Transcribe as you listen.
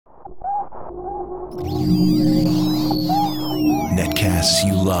Netcasts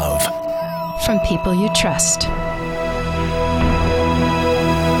you love. From people you trust.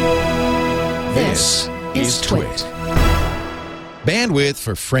 This is Twit. Bandwidth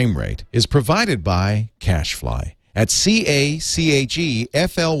for frame rate is provided by CacheFly at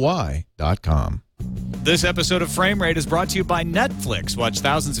CACHEFLY.com. This episode of Frame Rate is brought to you by Netflix. Watch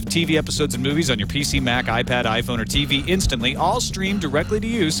thousands of TV episodes and movies on your PC, Mac, iPad, iPhone, or TV instantly, all streamed directly to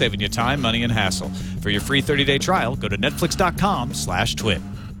you, saving you time, money, and hassle. For your free 30-day trial, go to netflix.com/twit.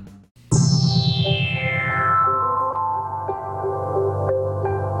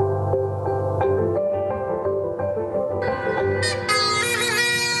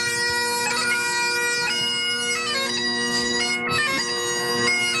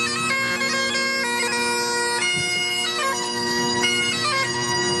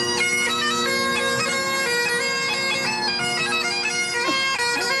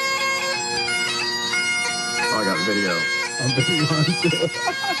 I got video. I'm video on too.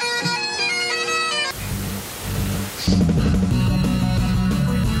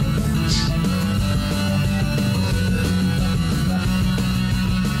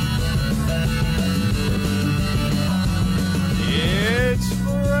 It's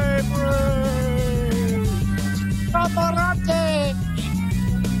Frame Rate!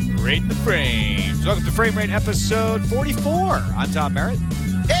 Rating the frames. Welcome to Frame Rate episode 44. I'm Tom Merritt.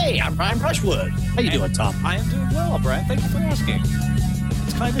 Hey, I'm Brian Brushwood. How you doing, Tom? I am doing well, Brian. Thank you for asking.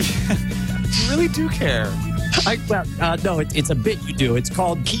 It's kind of... you really do care. No, it's a bit you do. It's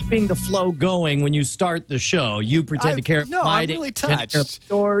called keeping the flow going when you start the show. You pretend to care. No, I'm really touched.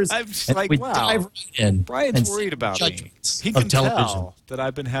 Doors, I'm just like, wow. Brian's worried about me. He can tell that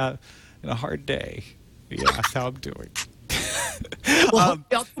I've been having a hard day. Yeah, that's how I'm doing. Well,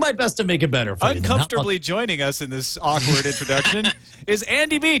 I'll do my best to make it better for you. Uncomfortably joining us in this awkward introduction is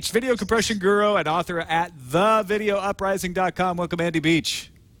Andy Beach, video compression guru and author at thevideouprising.com. Welcome, Andy Beach.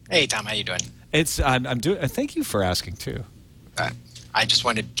 Hey, Tom, how you doing? I'm doing. Thank you for asking too. I just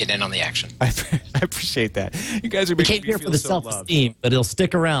wanted to get in on the action. I appreciate that. You guys are He making came here me for the feel so self-esteem, but he'll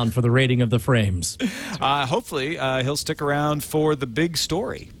stick around for the rating of the frames. Hopefully, he'll stick around for the big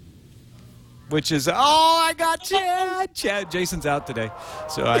story. Which is, I got Chad. Jason's out today.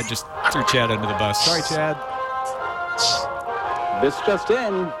 So I just threw Chad under the bus. Sorry, Chad. This just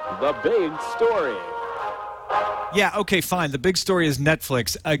in, the big story. Yeah, okay, fine. The big story is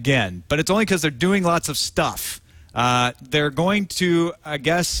Netflix again. But it's only because they're doing lots of stuff. They're going to, I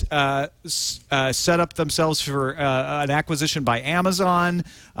guess, set up themselves for an acquisition by Amazon.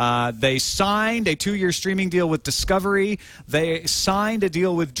 They signed a 2-year streaming deal with Discovery. They signed a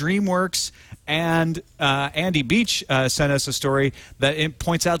deal with DreamWorks. And Andy Beach sent us a story that it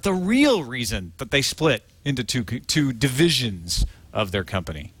points out the real reason that they split into two divisions of their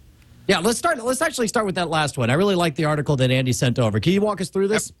company. Yeah, let's actually start with that last one. I really like the article that Andy sent over. Can you walk us through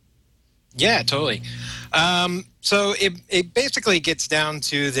this? Yeah, totally. So it basically gets down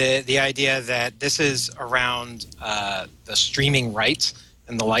to the idea that this is around the streaming rights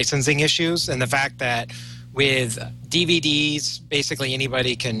and the licensing issues, and the fact that with DVDs, basically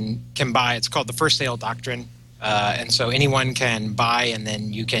anybody can buy. It's called the first sale doctrine, and so anyone can buy, and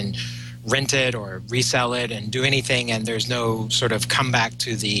then you can rent it or resell it and do anything, and there's no sort of comeback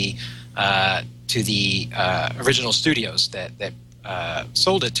to the original studios that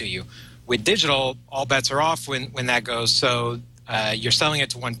sold it to you. With digital, all bets are off when that goes. So you're selling it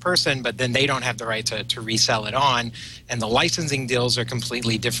to one person, but then they don't have the right to resell it on, and the licensing deals are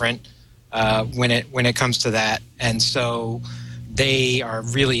completely different when it comes to that. And so they are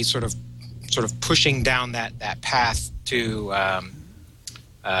really sort of pushing down that path to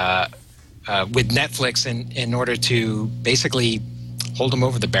with Netflix in order to basically hold them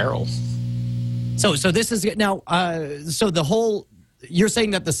over the barrel. So this is now. So the whole. You're saying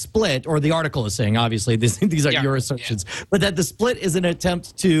that the split, or the article is saying, obviously, these are your assertions, but that the split is an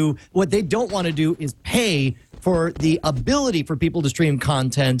attempt to, what they don't want to do is pay for the ability for people to stream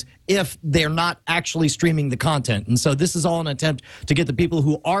content if they're not actually streaming the content. And so this is all an attempt to get the people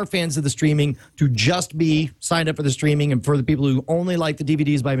who are fans of the streaming to just be signed up for the streaming, and for the people who only like the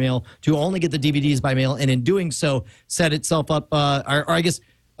DVDs by mail to only get the DVDs by mail, and in doing so, set itself up, or I guess,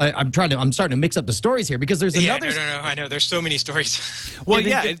 I'm starting to mix up the stories here, because there's another. No, I know. There's so many stories. Well,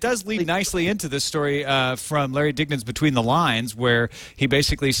 yeah, it does lead nicely into this story from Larry Dignan's Between the Lines, where he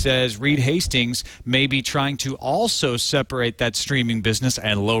basically says Reed Hastings may be trying to also separate that streaming business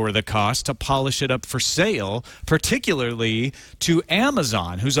and lower the cost to polish it up for sale, particularly to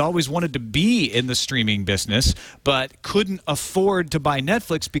Amazon, who's always wanted to be in the streaming business but couldn't afford to buy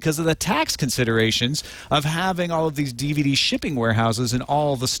Netflix because of the tax considerations of having all of these DVD shipping warehouses in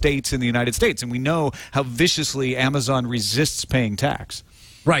all the states in the United States, and we know how viciously Amazon resists paying tax.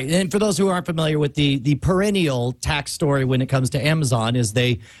 Right. And for those who aren't familiar with the perennial tax story when it comes to Amazon is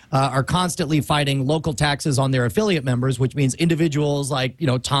they are constantly fighting local taxes on their affiliate members, which means individuals like,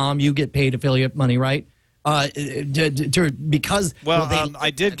 Tom, you get paid affiliate money, right? Because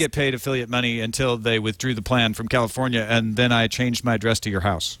I did get paid affiliate money until they withdrew the plan from California, and then I changed my address to your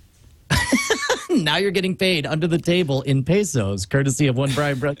house. Now you're getting paid under the table in pesos, courtesy of one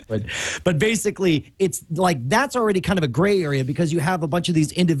Brian Brentwood. But basically, it's like that's already kind of a gray area because you have a bunch of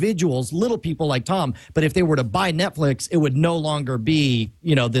these individuals, little people like Tom. But if they were to buy Netflix, it would no longer be,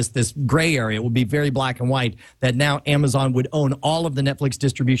 this gray area. It would be very black and white that now Amazon would own all of the Netflix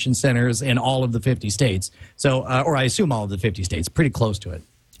distribution centers in all of the 50 states. So, or I assume all of the 50 states, pretty close to it.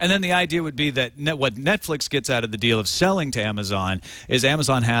 And then the idea would be that what Netflix gets out of the deal of selling to Amazon is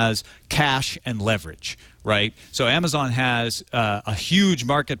Amazon has cash and leverage, right? So Amazon has a huge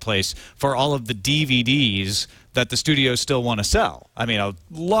marketplace for all of the DVDs that the studios still want to sell. I mean, a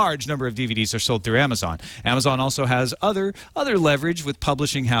large number of DVDs are sold through Amazon. Amazon also has other leverage with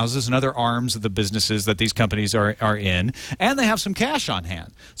publishing houses and other arms of the businesses that these companies are in, and they have some cash on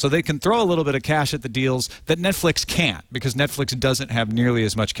hand. So they can throw a little bit of cash at the deals that Netflix can't, because Netflix doesn't have nearly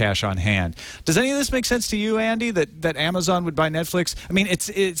as much cash on hand. Does any of this make sense to you, Andy, that Amazon would buy Netflix? I mean,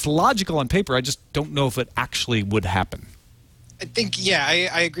 it's logical on paper. I just don't know if it actually would happen. I think,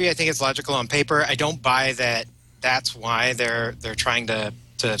 I agree. I think it's logical on paper. I don't buy that. That's why they're trying to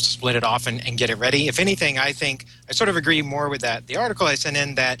split it off and get it ready. If anything, I think I sort of agree more with that. The article I sent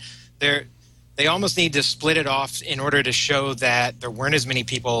in that they almost need to split it off in order to show that there weren't as many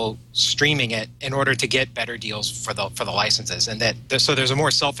people streaming it in order to get better deals for the licenses, and that so there's a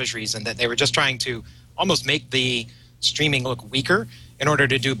more selfish reason that they were just trying to almost make the streaming look weaker in order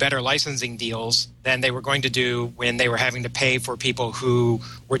to do better licensing deals than they were going to do when they were having to pay for people who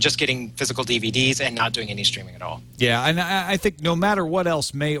were just getting physical DVDs and not doing any streaming at all. Yeah, and I think no matter what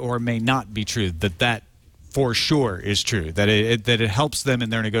else may or may not be true, that for sure is true, that it helps them in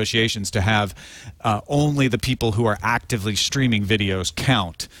their negotiations to have only the people who are actively streaming videos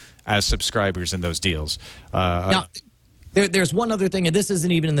count as subscribers in those deals. Now, there's one other thing, and this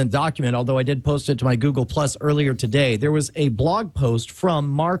isn't even in the document, although I did post it to my Google Plus earlier today. There was a blog post from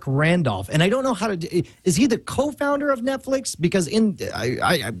Mark Randolph, and I don't know how to. Is he the co-founder of Netflix? Because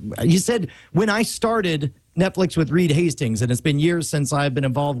he said when I started Netflix with Reed Hastings, and it's been years since I've been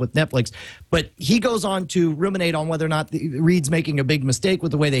involved with Netflix, but he goes on to ruminate on whether or not Reed's making a big mistake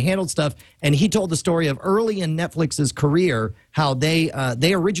with the way they handled stuff, and he told the story of early in Netflix's career how they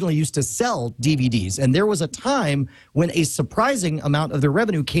originally used to sell DVDs, and there was a time when a surprising amount of their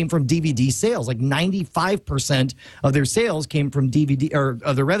revenue came from DVD sales. Like 95% of their sales came from DVD, or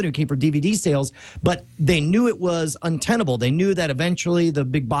of their revenue came from DVD sales, but they knew it was untenable. They knew that eventually the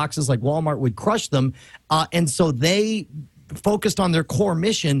big boxes like Walmart would crush them. And so they focused on their core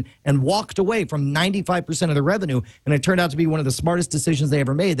mission and walked away from 95% of the revenue. And it turned out to be one of the smartest decisions they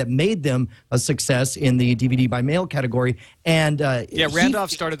ever made that made them a success in the DVD by mail category. And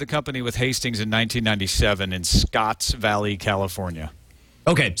Randolph started the company with Hastings in 1997 in Scotts Valley, California.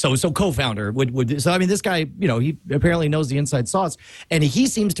 Okay, so co-founder would so I mean this guy, he apparently knows the inside sauce, and he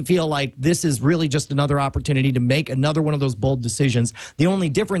seems to feel like this is really just another opportunity to make another one of those bold decisions. The only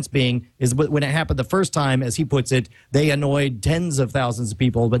difference being is when it happened the first time, as he puts it, they annoyed tens of thousands of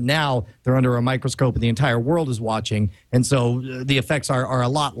people, but now they're under a microscope and the entire world is watching, and so the effects are a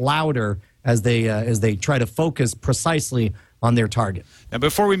lot louder as they try to focus precisely on their target. Now,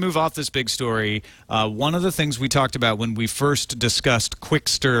 before we move off this big story, one of the things we talked about when we first discussed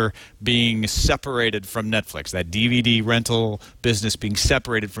Quickster being separated from Netflix, that DVD rental business being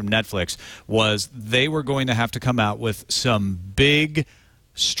separated from Netflix, was they were going to have to come out with some big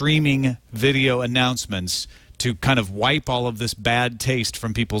streaming video announcements to kind of wipe all of this bad taste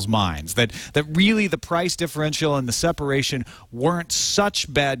from people's minds. That really the price differential and the separation weren't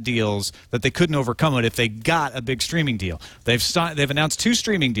such bad deals that they couldn't overcome it if they got a big streaming deal. They've announced 2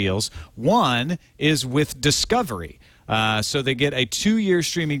 streaming deals. One is with Discovery. So they get a 2-year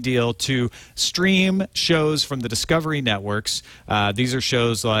streaming deal to stream shows from the Discovery networks. These are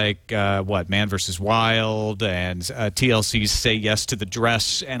shows like Man vs. Wild and TLC's Say Yes to the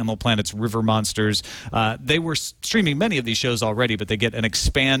Dress, Animal Planet's River Monsters. They were streaming many of these shows already, but they get an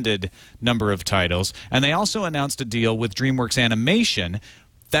expanded number of titles. And they also announced a deal with DreamWorks Animation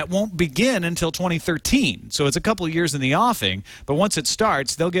that won't begin until 2013. So it's a couple of years in the offing, but once it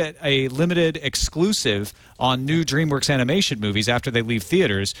starts, they'll get a limited exclusive on new DreamWorks Animation movies after they leave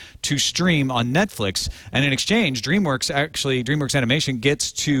theaters to stream on Netflix. And in exchange, DreamWorks Animation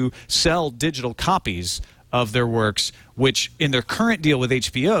gets to sell digital copies of their works, which in their current deal with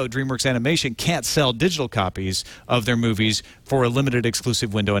HBO, DreamWorks Animation can't sell digital copies of their movies for a limited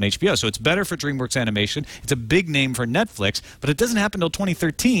exclusive window on HBO. So it's better for DreamWorks Animation. It's a big name for Netflix, but it doesn't happen until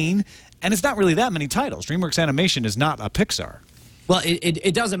 2013, and it's not really that many titles. DreamWorks Animation is not a Pixar. Well,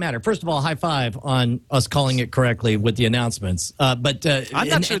 it doesn't matter. First of all, high five on us calling it correctly with the announcements. But I'm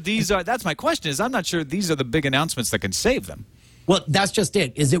not sure these are. That's my question. Is I'm not sure these are the big announcements that can save them. Well, that's just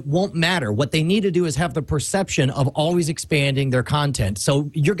it, is it won't matter. What they need to do is have the perception of always expanding their content.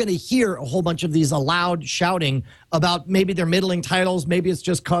 So you're going to hear a whole bunch of these loud shouting about maybe their middling titles. Maybe it's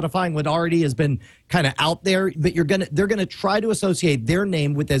just codifying what already has been kind of out there. But they're going to try to associate their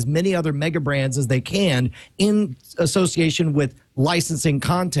name with as many other mega brands as they can in association with licensing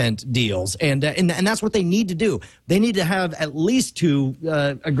content deals. And that's what they need to do. They need to have at least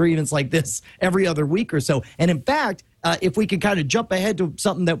 2 agreements like this every other week or so. And in fact, if we could kind of jump ahead to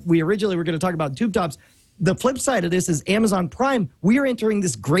something that we originally were going to talk about in Tube Tops, the flip side of this is Amazon Prime. We are entering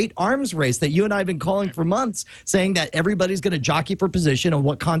this great arms race that you and I have been calling for months, saying that everybody's going to jockey for position on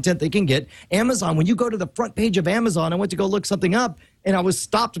what content they can get. Amazon, when you go to the front page of Amazon, I went to go look something up, and I was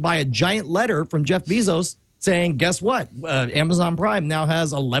stopped by a giant letter from Jeff Bezos saying, guess what? Amazon Prime now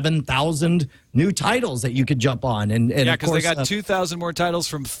has 11,000 new titles that you could jump on. And yeah, because they got 2,000 more titles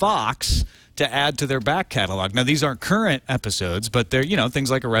from Fox to add to their back catalog. Now, these aren't current episodes, but they're, things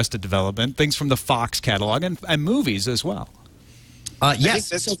like Arrested Development, things from the Fox catalog, and movies as well. Yes.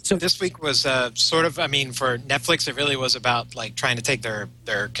 This week was sort of, for Netflix, it really was about like trying to take their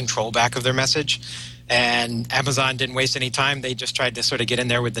control back of their message. And Amazon didn't waste any time. They just tried to sort of get in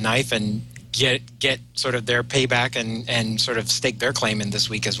there with the knife and get sort of their payback and sort of stake their claim in this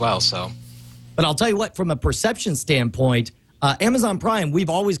week as well. So, but I'll tell you what, from a perception standpoint, Amazon Prime, we've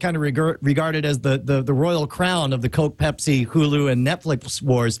always kind of regarded as the royal crown of the Coke, Pepsi, Hulu, and Netflix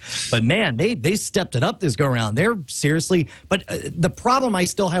wars. But man, they stepped it up this go around. They're seriously. But the problem I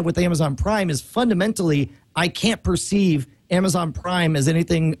still have with Amazon Prime is fundamentally I can't perceive Amazon Prime as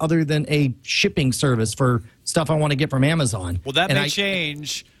anything other than a shipping service for stuff I want to get from Amazon. Well, that may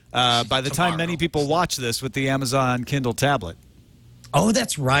change by the time many people watch this with the Amazon Kindle tablet. Oh,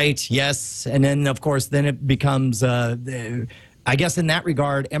 that's right. Yes. And then, of course, then it becomes, I guess in that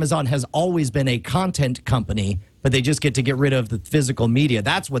regard, Amazon has always been a content company, but they just get to get rid of the physical media.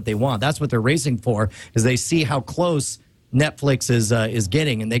 That's what they want. That's what they're racing for, is they see how close Netflix is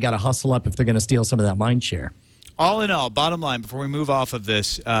getting, and they got to hustle up if they're going to steal some of that mind share. All in all, bottom line, before we move off of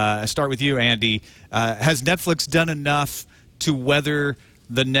this, I start with you, Andy. Has Netflix done enough to weather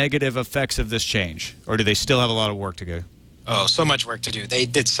the negative effects of this change, or do they still have a lot of work to go? Oh, so much work to do. They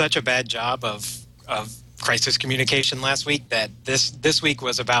did such a bad job of crisis communication last week that this week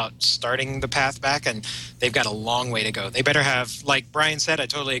was about starting the path back, and they've got a long way to go. They better have, like Brian said, I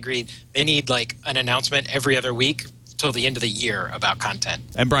totally agree, they need like an announcement every other week till the end of the year about content.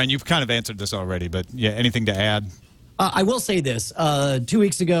 And Brian, you've kind of answered this already, but yeah, anything to add? I will say this. 2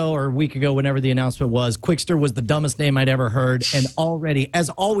 weeks ago or a week ago, whenever the announcement was, Quickster was the dumbest name I'd ever heard. And already,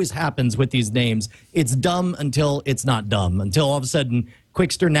 as always happens with these names, it's dumb until it's not dumb. Until all of a sudden,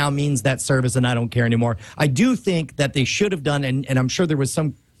 Quickster now means that service and I don't care anymore. I do think that they should have done, and I'm sure there was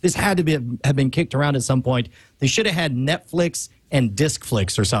this had to have been kicked around at some point. They should have had Netflix and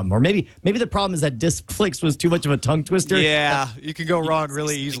Discflix or something. Or maybe the problem is that Discflix was too much of a tongue twister. Yeah, you can go wrong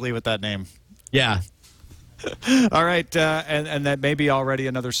really easily with that name. Yeah. All right, and that may be already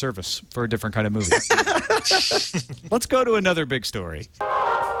another service for a different kind of movie. Let's go to another big story.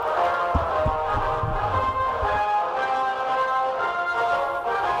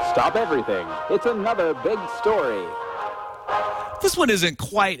 Stop everything. It's another big story. This one isn't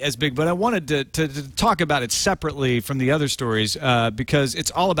quite as big, but I wanted to talk about it separately from the other stories because it's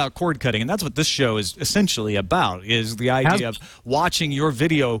all about cord cutting, and that's what this show is essentially about, is the idea of watching your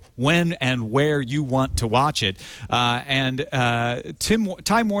video when and where you want to watch it. Time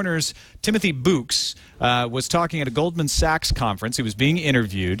Warner's Timothy Books was talking at a Goldman Sachs conference. He was being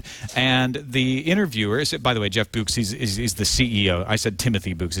interviewed, and the interviewer, by the way, Jeff Books, he's the CEO. I said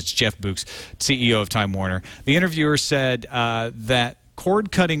Timothy Books. It's Jeff Books, CEO of Time Warner. The interviewer said that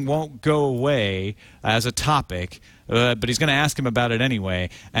cord cutting won't go away as a topic, but he's going to ask him about it anyway.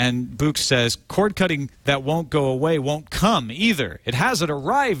 And Books says, cord cutting that won't go away won't come either. It hasn't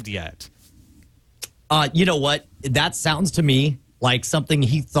arrived yet. You know what? That sounds to me like something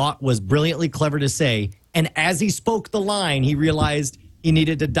he thought was brilliantly clever to say. And as he spoke the line, he realized he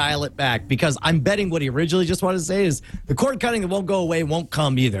needed to dial it back, because I'm betting what he originally just wanted to say is the cord cutting that won't go away won't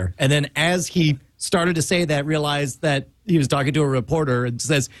come either. And then as he started to say that, realized that he was talking to a reporter and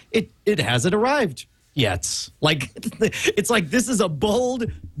says, it hasn't arrived yet. Like, it's like this is a bold,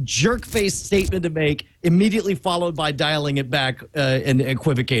 jerk-faced statement to make. immediately followed by dialing it back and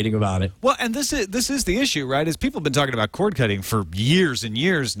equivocating about it. Well, and this is the issue, right? Is people have been talking about cord cutting for years and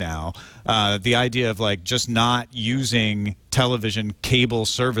years now. The idea of like just not using television cable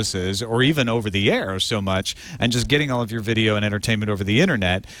services or even over the air so much, and just getting all of your video and entertainment over the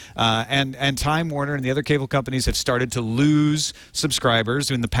internet. And Time Warner and the other cable companies have started to lose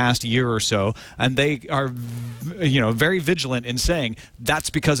subscribers in the past year or so, and they are, very vigilant in saying that's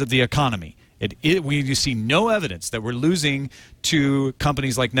because of the economy. We see no evidence that we're losing to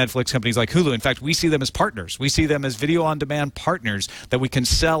companies like Netflix, companies like Hulu. In fact, we see them as partners. We see them as video-on-demand partners that we can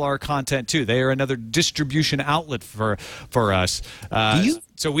sell our content to. They are another distribution outlet for us.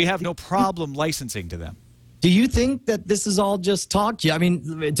 So we have no problem licensing to them. Do you think that this is all just talk? I mean,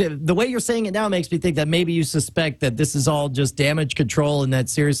 the way you're saying it now makes me think that maybe you suspect that this is all just damage control and that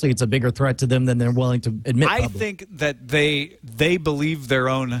seriously it's a bigger threat to them than they're willing to admit. I think that they believe their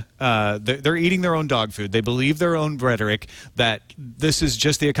own, they're eating their own dog food. They believe their own rhetoric that this is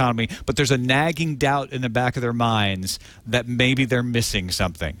just the economy, but there's a nagging doubt in the back of their minds that maybe they're missing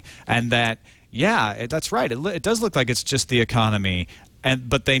something. And that, yeah, that's right. It does look like it's just the economy.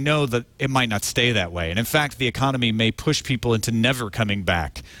 But they know that it might not stay that way. And in fact, the economy may push people into never coming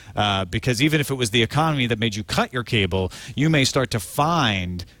back. Because even if it was the economy that made you cut your cable, you may start to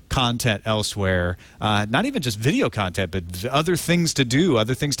find content elsewhere, not even just video content, but other things to do,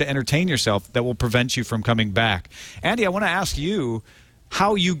 other things to entertain yourself that will prevent you from coming back. Andy, I want to ask you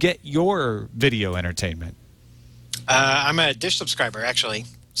how you get your video entertainment. I'm a Dish subscriber, actually.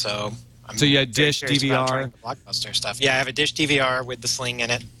 So you had Dish, DVR? Blockbuster stuff. Yeah, I have a Dish DVR with the Sling in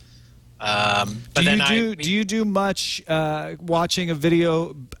it. Do you do much watching a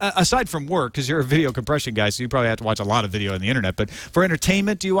video, aside from work, because you're a video compression guy, so you probably have to watch a lot of video on the internet, but for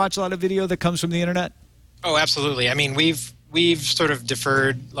entertainment, do you watch a lot of video that comes from the internet? Oh, absolutely. I mean, we've sort of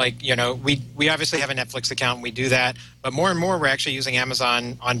deferred, we obviously have a Netflix account, we do that, but more and more we're actually using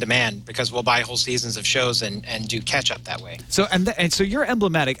Amazon On Demand because we'll buy whole seasons of shows and do catch-up that way. So and so you're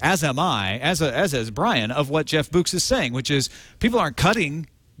emblematic, as am I, as is Brian, of what Jeff Books is saying, which is people aren't cutting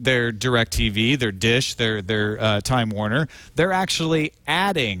their DirecTV, their Dish, their Time Warner. They're actually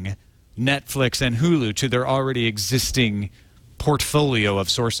adding Netflix and Hulu to their already existing portfolio of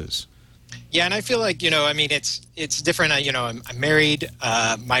sources. Yeah, and I feel like, it's different. I'm married.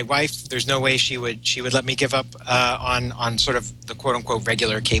 My wife, there's no way she would let me give up on sort of the quote-unquote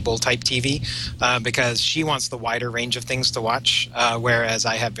regular cable type TV because she wants the wider range of things to watch, whereas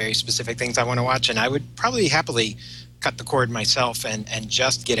I have very specific things I want to watch, and I would probably happily cut the cord myself and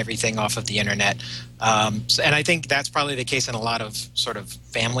just get everything off of the internet. And I think that's probably the case in a lot of sort of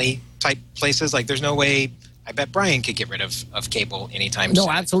family type places. Like there's no way I bet Brian could get rid of cable anytime soon.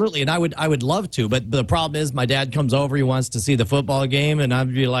 No, absolutely. And I would love to, but the problem is my dad comes over, he wants to see the football game, and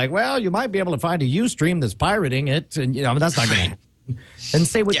I'd be like, well, you might be able to find a Ustream that's pirating it, and that's not going to happen. And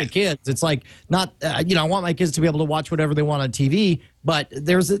same with the kids. It's like not, I want my kids to be able to watch whatever they want on TV, but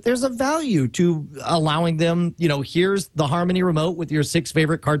there's a value to allowing them, here's the Harmony remote with your 6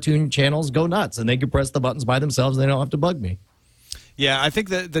 favorite cartoon channels, go nuts, and they can press the buttons by themselves and they don't have to bug me. Yeah, I think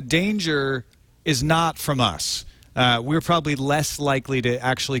that the danger is not from us. We're probably less likely to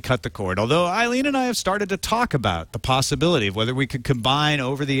actually cut the cord. Although Eileen and I have started to talk about the possibility of whether we could combine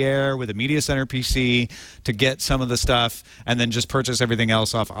over the air with a Media Center PC to get some of the stuff and then just purchase everything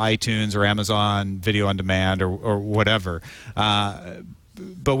else off iTunes or Amazon Video on Demand or whatever.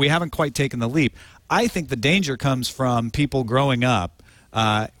 But we haven't quite taken the leap. I think the danger comes from people growing up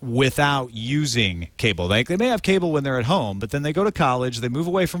without using cable. They may have cable when they're at home, but then they go to college, they move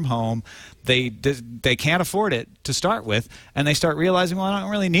away from home, they can't afford it to start with, and they start realizing, well, I don't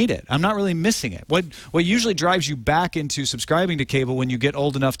really need it. I'm not really missing it. What usually drives you back into subscribing to cable when you get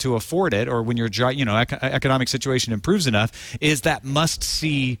old enough to afford it, or when your economic situation improves enough, is that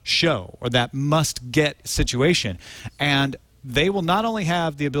must-see show or that must-get situation. And they will not only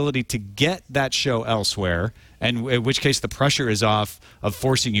have the ability to get that show elsewhere, and in which case the pressure is off of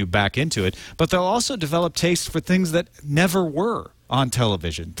forcing you back into it, but they'll also develop tastes for things that never were on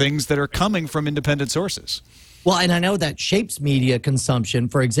television, things that are coming from independent sources. Well, and I know that shapes media consumption.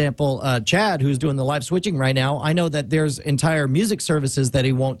 For example, Chad, who's doing the live switching right now, I know that there's entire music services that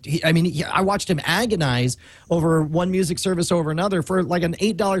he won't. I watched him agonize over one music service over another for like an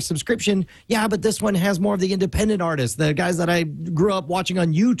 $8 subscription. Yeah, but this one has more of the independent artists, the guys that I grew up watching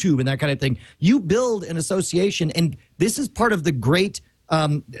on YouTube and that kind of thing. You build an association, and this is part of the great I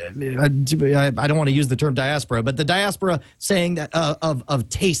don't want to use the term diaspora, but the diaspora saying that of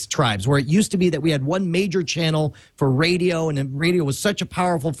taste tribes, where it used to be that we had one major channel for radio, and radio was such a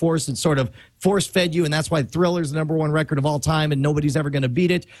powerful force that sort of force-fed you, and that's why Thriller's the #1 record of all time, and nobody's ever going to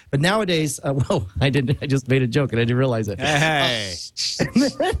beat it. But nowadays, I just made a joke, and I didn't realize it. Hey,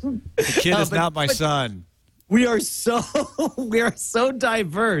 the kid is not my son. We are so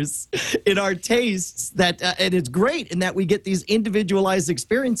diverse in our tastes that, and it's great in that we get these individualized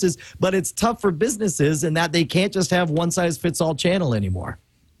experiences, but it's tough for businesses in that they can't just have one-size-fits-all channel anymore.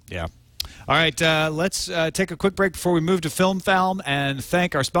 Yeah. All right, let's take a quick break before we move to Film Found and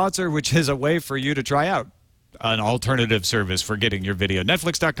thank our sponsor, which is a way for you to try out an alternative service for getting your video.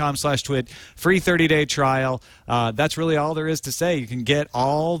 Netflix.com/twit, free 30-day trial. That's really all there is to say. You can get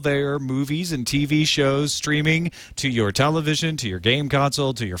all their movies and TV shows streaming to your television, to your game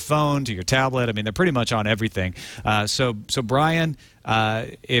console, to your phone, to your tablet. I mean, they're pretty much on everything. So Brian,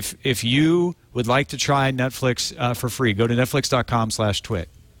 if you would like to try Netflix for free, go to Netflix.com/twit.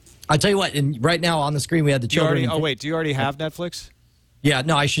 I'll tell you what, and right now on the screen we had the children. Do you already have Netflix? Yeah,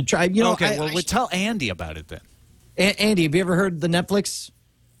 no, I should try. Okay, well, tell Andy about it then. Andy, have you ever heard of the Netflix?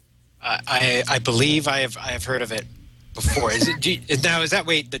 I believe I have heard of it before. Is that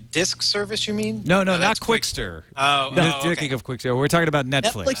the disc service you mean? No, not Quickster. Speaking of Quickster, we're talking about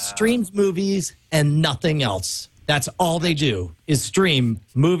Netflix. Netflix streams movies and nothing else. That's all they do is stream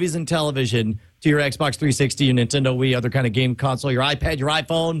movies and television to your Xbox 360, your Nintendo Wii, other kind of game console, your iPad, your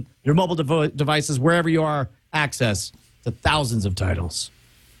iPhone, your mobile devices, wherever you are, access to thousands of titles.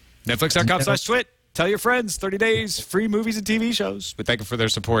 Netflix.com/twit. Tell your friends, 30 days, free movies and TV shows. We thank them for their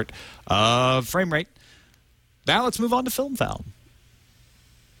support of Frame Rate. Now let's move on to Film Found.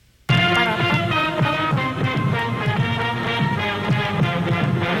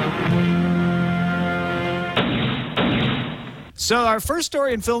 So our first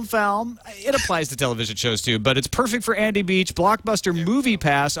story in Film Found, it applies to television shows too, but it's perfect for Andy Beach. Blockbuster Movie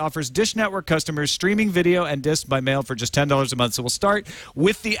Pass offers Dish Network customers streaming video and disc by mail for just $10 a month. So we'll start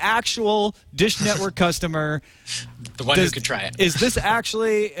with the actual Dish Network customer. The one who could try it. Is this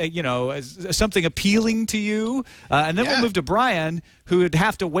actually, something appealing to you? And then we'll move to Brian, who would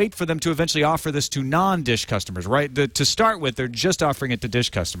have to wait for them to eventually offer this to non-Dish customers, right? To start with, they're just offering it to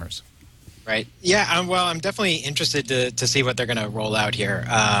Dish customers. Right. Yeah. I'm definitely interested to see what they're going to roll out here.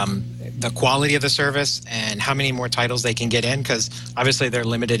 The quality of the service and how many more titles they can get in, because obviously they're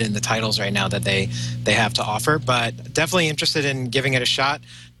limited in the titles right now that they have to offer. But definitely interested in giving it a shot.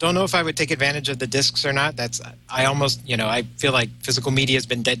 Don't know if I would take advantage of the discs or not. I feel like physical media has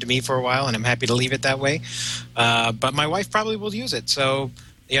been dead to me for a while, and I'm happy to leave it that way. But my wife probably will use it. So,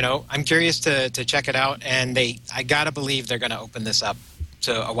 I'm curious to check it out. And I gotta believe they're going to open this up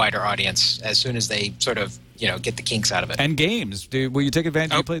to a wider audience as soon as they sort of, get the kinks out of it. And games. Will you take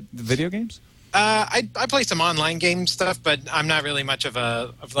advantage? Do you play video games? I play some online game stuff, but I'm not really much of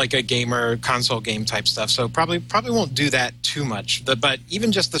a gamer console game type stuff. So probably won't do that too much. But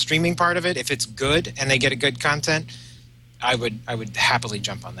even just the streaming part of it, if it's good and they get a good content, I would happily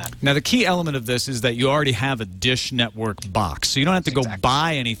jump on that. Now, the key element of this is that you already have a Dish Network box. So you don't have to go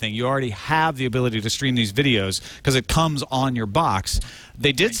buy anything. You already have the ability to stream these videos because it comes on your box.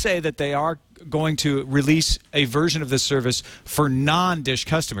 They did say that they are going to release a version of this service for non-Dish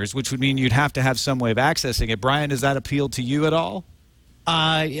customers, which would mean you'd have to have some way of accessing it. Brian, does that appeal to you at all?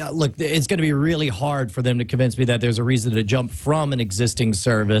 Look, it's going to be really hard for them to convince me that there's a reason to jump from an existing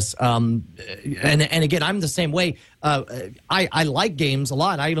service. And again, I'm the same way. I like games a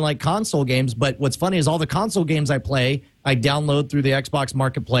lot. I even like console games. But what's funny is all the console games I play, I download through the Xbox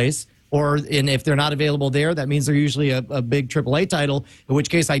Marketplace. And if they're not available there, that means they're usually a big AAA title, in which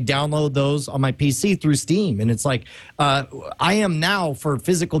case I download those on my PC through Steam. And it's like, I am now for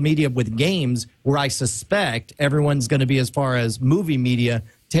physical media with games where I suspect everyone's going to be as far as movie media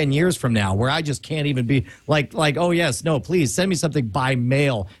 10 years from now, where I just can't even be like, oh, yes, no, please send me something by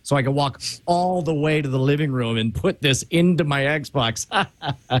mail so I can walk all the way to the living room and put this into my Xbox.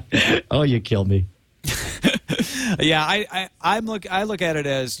 Oh, you killed me. Yeah, I look at it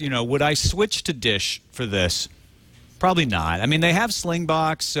as, would I switch to Dish for this? Probably not. I mean, they have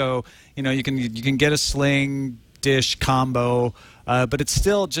Slingbox, so you can get a Sling Dish combo, but it's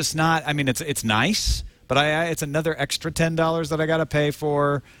still just not. I mean, it's nice, but it's another extra $10 that I got to pay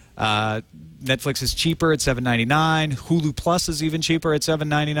for. Netflix is cheaper at $7.99. Hulu Plus is even cheaper at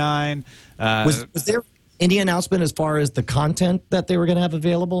 $7.99. Was there any announcement as far as the content that they were going to have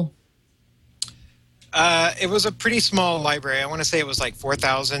available? It was a pretty small library. I want to say it was like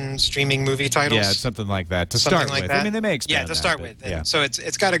 4,000 streaming movie titles. Yeah, something like that. To start with. I mean, they may expand to start with. Yeah. So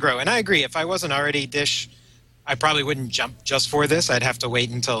it's got to grow. And I agree. If I wasn't already Dish I probably wouldn't jump just for this. I'd have to wait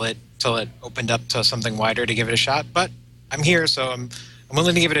until it opened up to something wider to give it a shot. But I'm here, so I'm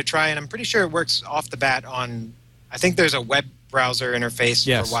willing to give it a try, and I'm pretty sure it works off the bat on. I think there's a web browser interface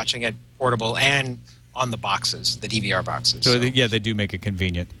for watching it portable and on the boxes, the DVR boxes. So yeah, they do make it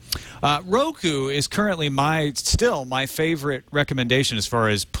convenient. Roku is currently still my favorite recommendation as far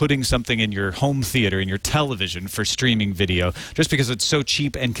as putting something in your home theater, in your television for streaming video, just because it's so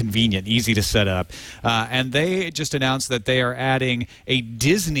cheap and convenient, easy to set up. And they just announced that they are adding a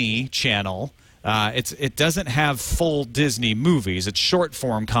Disney channel. It doesn't have full Disney movies. It's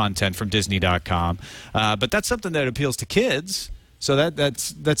short-form content from Disney.com. But that's something that appeals to kids. So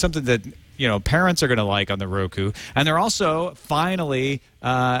that's something that parents are going to like on the Roku. And they're also finally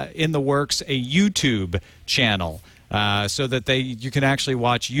in the works a YouTube channel so that you can actually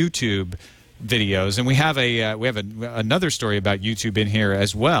watch YouTube videos. And we have another story about YouTube in here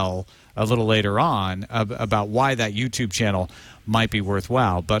as well a little later on about why that YouTube channel might be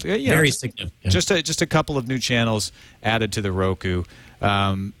worthwhile. But very significant. Just a couple of new channels added to the Roku.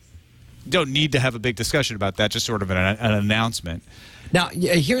 Don't need to have a big discussion about that. Just sort of an announcement. Now,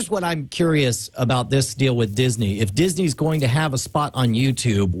 here's what I'm curious about this deal with Disney. If Disney's going to have a spot on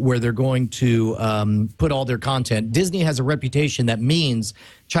YouTube where they're going to put all their content, Disney has a reputation that means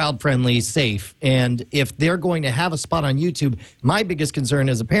child-friendly, safe. And if they're going to have a spot on YouTube, my biggest concern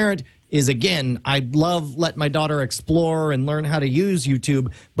as a parent is, again, I'd love let my daughter explore and learn how to use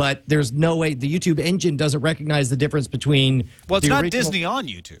YouTube, but there's no way the YouTube engine doesn't recognize the difference between it's not Disney on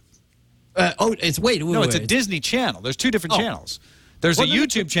YouTube. It's a Disney channel. There's two different channels. There's a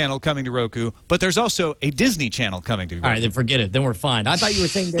YouTube channel coming to Roku, but there's also a Disney channel coming to Roku. All right, then forget it. Then we're fine. I thought you were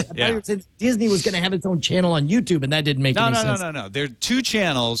saying that Disney was going to have its own channel on YouTube, and that didn't make any sense. No. There are two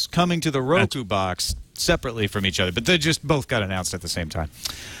channels coming to the Roku box separately from each other, but they just both got announced at the same time.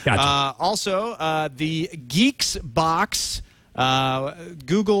 Gotcha. Also, the Geeks box.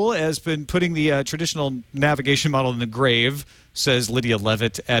 Google has been putting the traditional navigation model in the grave, says Lydia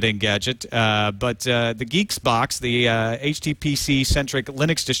Levitt at Engadget. But the Geeks box, the HTPC-centric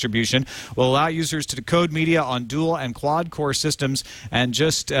Linux distribution, will allow users to decode media on dual and quad-core systems, and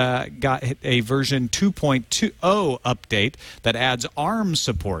just got a version 2.20 update that adds ARM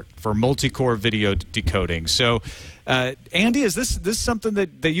support for multi-core video decoding. So, Andy, is this something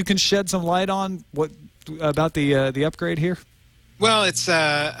that you can shed some light on about the upgrade here? Well, it's,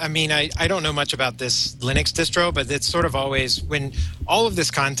 I don't know much about this Linux distro, but it's sort of always, when all of this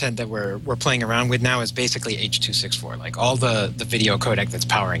content that we're playing around with now is basically H.264, like all the video codec that's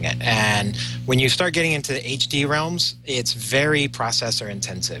powering it. And when you start getting into the HD realms, it's very processor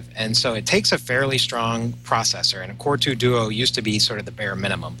intensive. And so it takes a fairly strong processor, and a Core 2 Duo used to be sort of the bare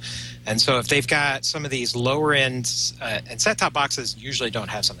minimum. And so if they've got some of these lower end, and set-top boxes usually don't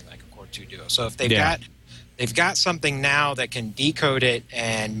have something like a Core 2 Duo. So if they've got something now that can decode it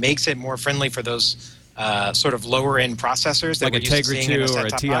and makes it more friendly for those sort of lower-end processors that like a Tegra 2 or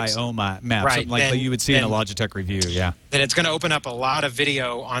a TI-O map, right, something like you would see in a Logitech review, yeah. Then it's going to open up a lot of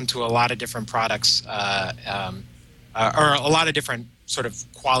video onto a lot of different products, or a lot of different sort of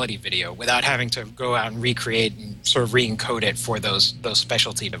quality video without having to go out and recreate and sort of re-encode it for those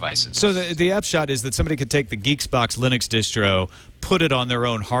specialty devices. So the upshot is that somebody could take the Geeksbox Linux distro, put it on their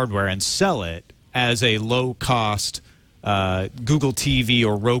own hardware, and sell it as a low-cost Google TV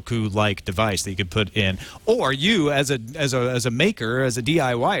or Roku-like device that you could put in, or you as a maker, as a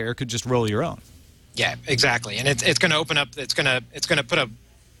DIYer, could just roll your own. Yeah, exactly, and it's going to open up. It's going to put a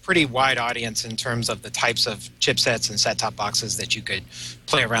pretty wide audience in terms of the types of chipsets and set-top boxes that you could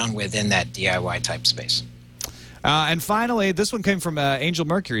play around with in that DIY type space. And finally, this one came from Angel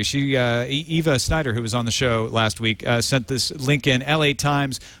Mercury. Eva Snyder, who was on the show last week, sent this link in. LA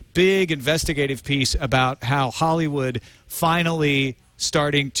Times, big investigative piece about how Hollywood finally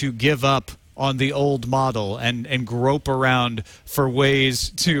starting to give up on the old model and grope around for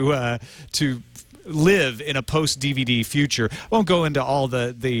ways to live in a post-DVD future. I won't go into all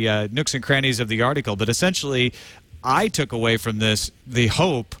the nooks and crannies of the article, but essentially I took away from this the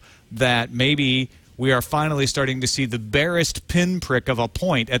hope that maybe we are finally starting to see the barest pinprick of a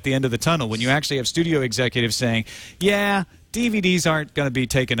point at the end of the tunnel when you actually have studio executives saying, yeah, DVDs aren't going to be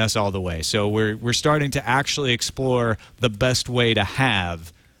taking us all the way. So we're starting to actually explore the best way to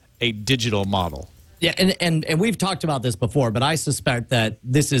have a digital model. Yeah, and we've talked about this before, but I suspect that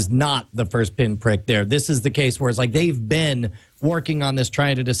this is not the first pinprick there. This is the case where it's like they've been working on this,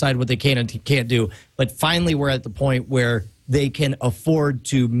 trying to decide what they can and can't do, but finally we're at the point where they can afford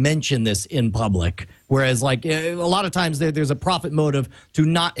to mention this in public. Whereas, like, a lot of times there's a profit motive to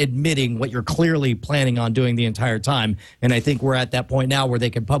not admitting what you're clearly planning on doing the entire time. And I think we're at that point now where they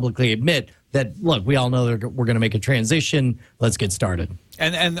can publicly admit that, look, we all know we're going to make a transition. Let's get started.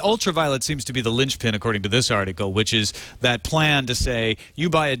 And Ultraviolet seems to be the linchpin, according to this article, which is that plan to say, you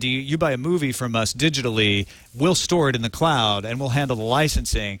buy a movie from us digitally, we'll store it in the cloud, and we'll handle the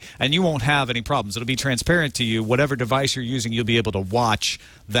licensing, and you won't have any problems. It'll be transparent to you. Whatever device you're using, you'll be able to watch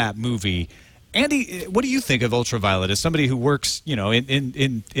that movie. Andy, what do you think of Ultraviolet as somebody who works,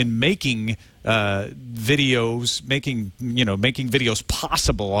 in making videos, making videos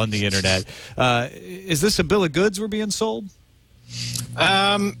possible on the internet? Is this a bill of goods we're being sold?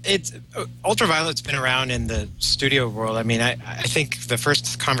 Ultraviolet's been around in the studio world. I mean, I think the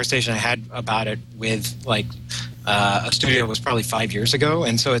first conversation I had about it with a studio was probably 5 years ago,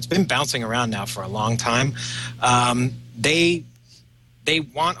 and so it's been bouncing around now for a long time. They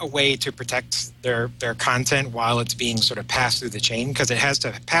want a way to protect their content while it's being sort of passed through the chain, because it has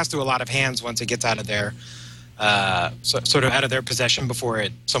to pass through a lot of hands once it gets out of their sort of out of their possession before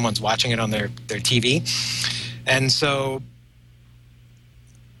someone's watching it on their TV. And so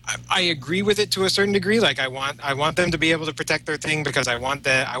I agree with it to a certain degree. Like I want them to be able to protect their thing, because I want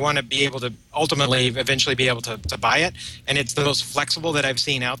to be able to ultimately eventually be able to buy it, and it's the most flexible that I've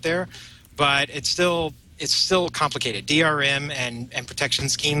seen out there. But it's still complicated. DRM and protection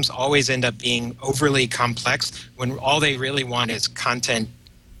schemes always end up being overly complex when all they really want is content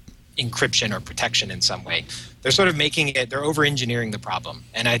encryption or protection in some way. They're sort of they're over-engineering the problem.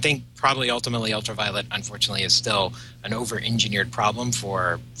 And I think probably ultimately Ultraviolet, unfortunately, is still an over-engineered problem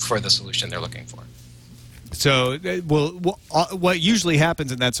for the solution they're looking for. So, what usually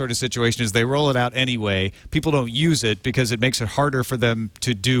happens in that sort of situation is they roll it out anyway. People don't use it because it makes it harder for them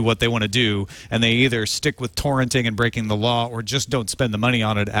to do what they want to do, and they either stick with torrenting and breaking the law, or just don't spend the money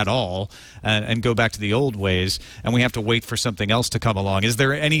on it at all and go back to the old ways, and we have to wait for something else to come along. Is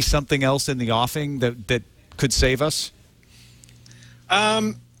there something else in the offing that could save us?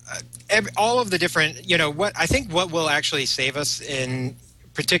 All of the different, I think what will actually save us,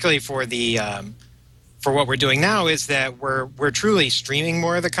 particularly for for what we're doing now, is that we're truly streaming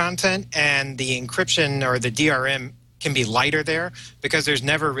more of the content, and the encryption or the DRM can be lighter there, because there's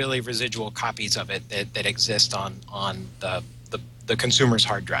never really residual copies of it that exist on the consumer's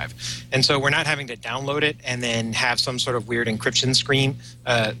hard drive. And so we're not having to download it and then have some sort of weird encryption stream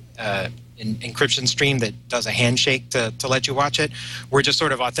that does a handshake to let you watch it. We're just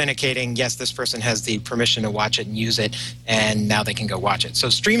sort of authenticating, yes, this person has the permission to watch it and use it, and now they can go watch it. So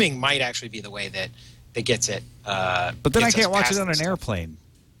streaming might actually be the way that gets it. But then I can't watch it on an airplane.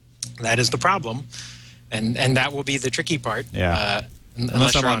 That is the problem, and that will be the tricky part. Yeah.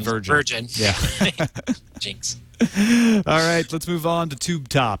 Unless I'm you're on Virgin. Yeah. Jinx. All right, let's move on to tube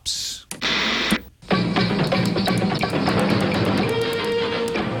tops.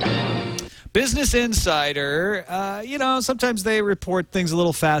 Business Insider, sometimes they report things a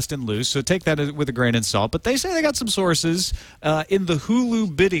little fast and loose, so take that with a grain of salt. But they say they got some sources in the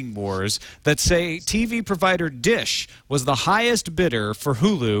Hulu bidding wars that say TV provider Dish was the highest bidder for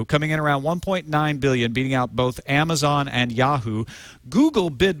Hulu, coming in around $1.9 billion, beating out both Amazon and Yahoo. Google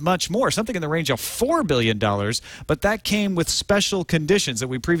bid much more, something in the range of $4 billion, but that came with special conditions that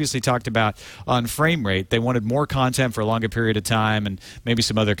we previously talked about on Frame Rate. They wanted more content for a longer period of time, and maybe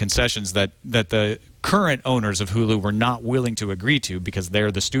some other concessions that the current owners of Hulu were not willing to agree to, because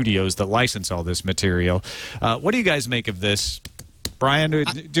they're the studios that license all this material. What do you guys make of this? Brian, out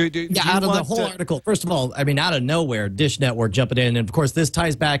of the whole article, first of all, I mean, out of nowhere, Dish Network jumping in. And, of course, this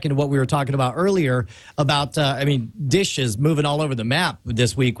ties back into what we were talking about earlier about, Dish is moving all over the map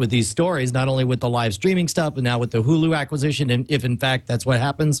this week with these stories, not only with the live streaming stuff, but now with the Hulu acquisition, and if, in fact, that's what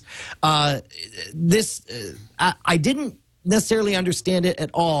happens. I didn't necessarily understand it at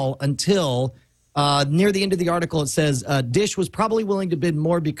all until near the end of the article. It says Dish was probably willing to bid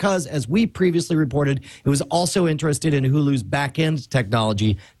more because, as we previously reported, it was also interested in Hulu's back-end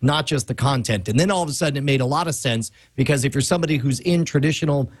technology, not just the content. And then all of a sudden it made a lot of sense, because if you're somebody who's in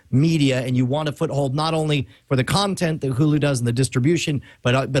traditional media and you want a foothold not only for the content that Hulu does and the distribution,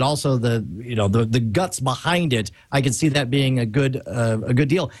 but also the guts behind it, I can see that being a good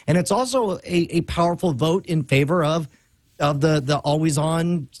deal. And it's also a powerful vote in favor of the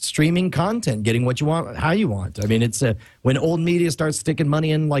always-on streaming content, getting what you want, how you want. I mean, it's when old media starts sticking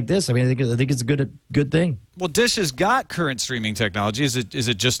money in like this, I mean, I think it's a good thing. Well, Dish has got current streaming technology. Is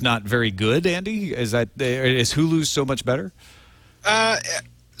it just not very good, Andy? Is Hulu so much better?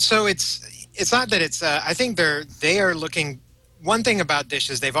 So it's not that it's. I think they are looking. One thing about Dish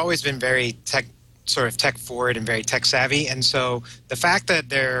is they've always been very tech forward and very tech savvy, and so the fact that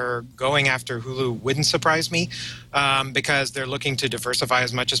they're going after Hulu wouldn't surprise me, because they're looking to diversify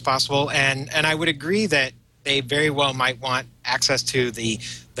as much as possible. And I would agree that they very well might want access to the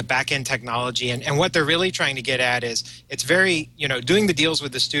back-end technology. And what they're really trying to get at is it's very, doing the deals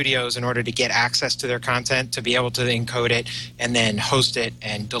with the studios in order to get access to their content, to be able to encode it and then host it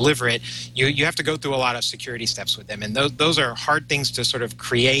and deliver it. You have to go through a lot of security steps with them. And those are hard things to sort of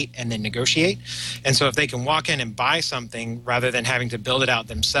create and then negotiate. And so if they can walk in and buy something rather than having to build it out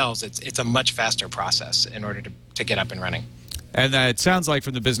themselves, it's a much faster process in order to get up and running. And it sounds like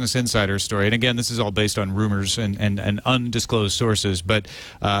from the Business Insider story, and again, this is all based on rumors and undisclosed sources, but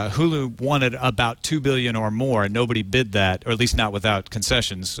Hulu wanted about $2 billion or more, and nobody bid that, or at least not without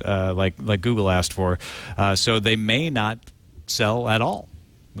concessions like Google asked for. So they may not sell at all.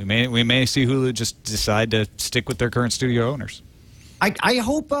 We may see Hulu just decide to stick with their current studio owners. I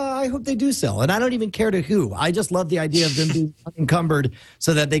hope they do sell, and I don't even care to who. I just love the idea of them being unencumbered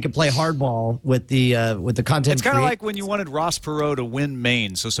so that they can play hardball with the content. It's kind of like when you wanted Ross Perot to win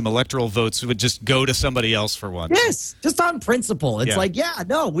Maine, so some electoral votes would just go to somebody else for once. Yes, just on principle. It's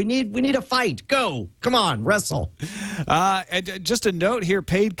we need a fight. Go, come on, wrestle. And just a note here: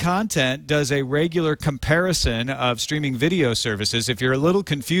 paid content does a regular comparison of streaming video services. If you're a little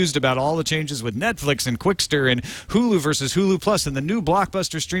confused about all the changes with Netflix and Quickster and Hulu versus Hulu Plus and the new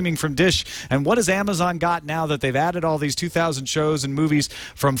blockbuster streaming from Dish, and what has Amazon got now that they've added all these 2,000 shows and movies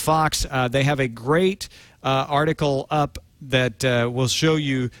from Fox? They have a great article up that will show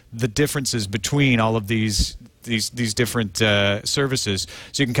you the differences between all of these different services,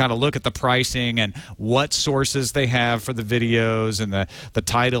 so you can kind of look at the pricing and what sources they have for the videos and the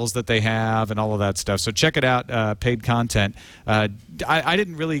titles that they have and all of that stuff. So check it out, paid content. I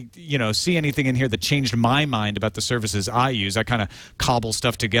didn't really see anything in here that changed my mind about the services I use. I kind of cobble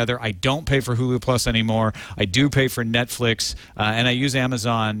stuff together. I don't pay for Hulu Plus anymore. I do pay for Netflix, and I use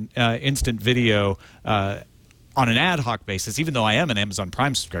Amazon Instant Video on an ad hoc basis. Even though I am an Amazon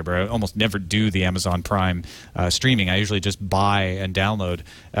Prime subscriber, I almost never do the Amazon Prime streaming. I usually just buy and download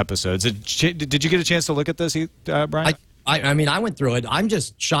episodes. Did you get a chance to look at this, Brian? I mean, I went through it. I'm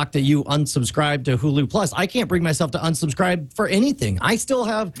just shocked that you unsubscribed to Hulu Plus. I can't bring myself to unsubscribe for anything. I still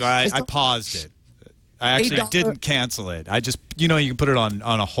have... I paused it. I actually didn't cancel it. I just, you can put it on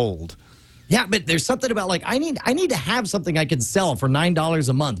a hold. Yeah, but there's something about I need to have something I can sell for $9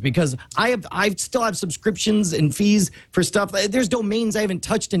 a month, because I still have subscriptions and fees for stuff. There's domains I haven't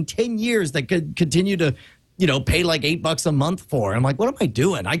touched in 10 years that could continue to, pay like $8 a month for. I'm like, what am I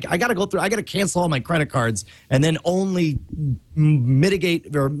doing? I got to go through. I got to cancel all my credit cards and then only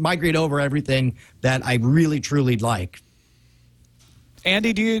mitigate or migrate over everything that I really truly like.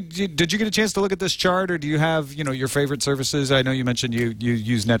 Andy, did you get a chance to look at this chart, or do you have your favorite services? I know you mentioned you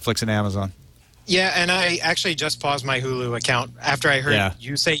use Netflix and Amazon. Yeah, and I actually just paused my Hulu account after I heard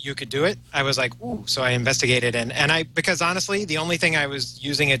you say you could do it. I was like, ooh, so I investigated, because honestly, the only thing I was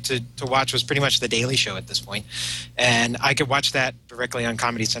using it to watch was pretty much The Daily Show at this point, and I could watch that directly on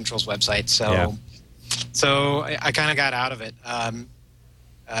Comedy Central's website. So I kind of got out of it.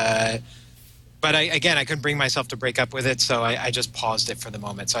 But I couldn't bring myself to break up with it, so I just paused it for the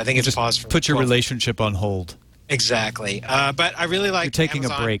moment. So I think it's paused for... Put your relationship on hold. Exactly. But I really like You're taking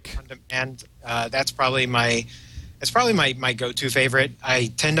Amazon a break. And that's probably my go-to favorite.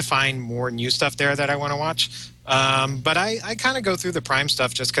 I tend to find more new stuff there that I want to watch. But I kind of go through the Prime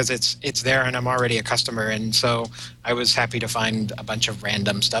stuff just because it's there and I'm already a customer, and so I was happy to find a bunch of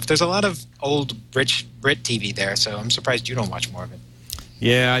random stuff. There's a lot of old Brit TV there, so I'm surprised you don't watch more of it.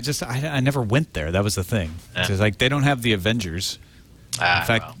 Yeah, I never went there. That was the thing. It's like they don't have the Avengers. In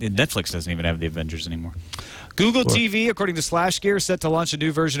fact, Netflix doesn't even have the Avengers anymore. Google TV, according to SlashGear, is set to launch a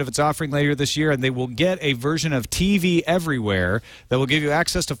new version of its offering later this year, and they will get a version of TV Everywhere that will give you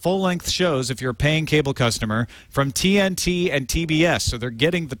access to full-length shows if you're a paying cable customer from TNT and TBS. So they're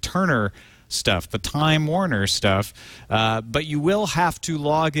getting the Turner stuff, the Time Warner stuff, but you will have to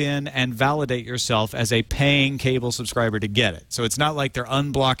log in and validate yourself as a paying cable subscriber to get it. So it's not like they're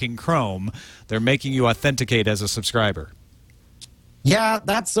unblocking Chrome. They're making you authenticate as a subscriber. Yeah,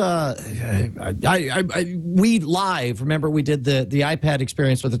 that's we live. Remember, we did the iPad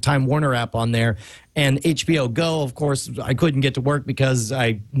experience with the Time Warner app on there, and HBO Go. Of course, I couldn't get to work because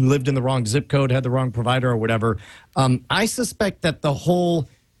I lived in the wrong zip code, had the wrong provider, or whatever. I suspect that the whole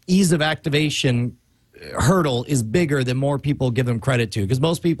ease of activation hurdle is bigger than more people give them credit to, because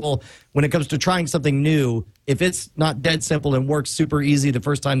most people, when it comes to trying something new, if it's not dead simple and works super easy the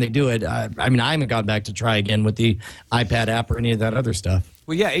first time they do it, I haven't gone back to try again with the iPad app or any of that other stuff.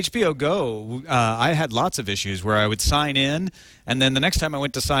 Well, yeah, HBO Go, I had lots of issues where I would sign in, and then the next time I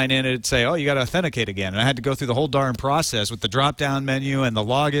went to sign in, it would say, oh, you got to authenticate again. And I had to go through the whole darn process with the drop-down menu and the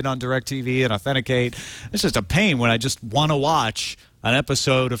login on DirecTV and authenticate. It's just a pain when I just want to watch an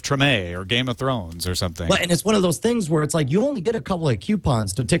episode of Treme or Game of Thrones or something. But, and it's one of those things where it's like you only get a couple of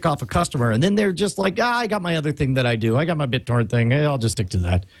coupons to tick off a customer, and then they're just like, I got my other thing that I do. I got my BitTorrent thing. I'll just stick to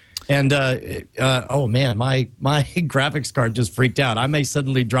that. And, oh, man, my graphics card just freaked out. I may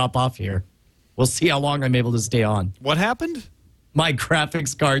suddenly drop off here. We'll see how long I'm able to stay on. What happened? My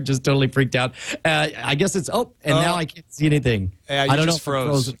graphics card just totally freaked out. I guess it's, now I can't see anything. Yeah, I don't just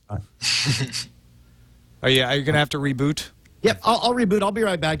know if it froze. Are you going to have to reboot? Yep, I'll reboot. I'll be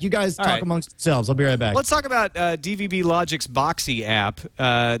right back. You guys talk amongst yourselves. I'll be right back. Let's talk about DVB Logic's Boxy app.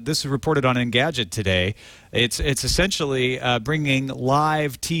 This is reported on Engadget today. It's essentially bringing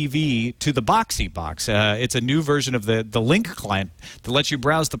live TV to the Boxy box. It's a new version of the Link client that lets you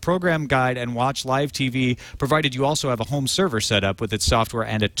browse the program guide and watch live TV, provided you also have a home server set up with its software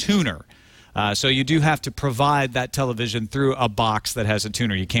and a tuner. So you do have to provide that television through a box that has a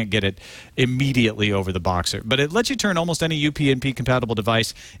tuner. You can't get it immediately over the boxer. But it lets you turn almost any UPnP-compatible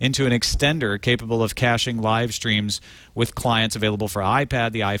device into an extender capable of caching live streams with clients available for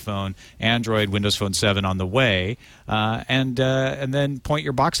iPad, the iPhone, Android, Windows Phone 7 on the way, and then point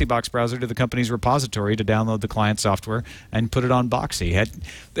your Boxy Box browser to the company's repository to download the client software and put it on Boxy.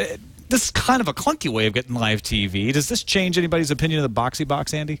 This is kind of a clunky way of getting live TV. Does this change anybody's opinion of the Boxy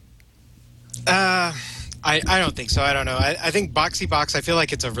Box, Andy? I don't think so. I don't know. I think Boxy Box, I feel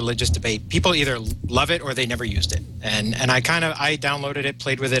like it's a religious debate. People either love it or they never used it. And I downloaded it,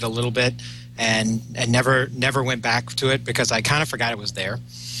 played with it a little bit, and never went back to it because I kind of forgot it was there.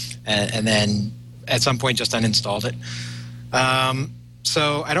 And then at some point just uninstalled it.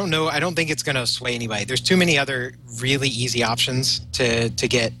 So I don't know. I don't think it's going to sway anybody. There's too many other really easy options to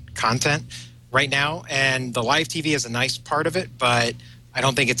get content right now. And the live TV is a nice part of it, but I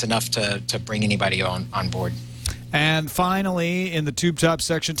don't think it's enough to bring anybody on board. And finally, in the Tube Top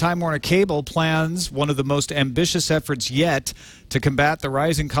section, Time Warner Cable plans one of the most ambitious efforts yet to combat the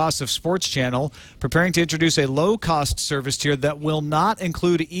rising costs of Sports Channel, preparing to introduce a low-cost service tier that will not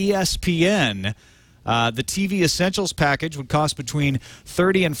include ESPN. The TV Essentials package would cost between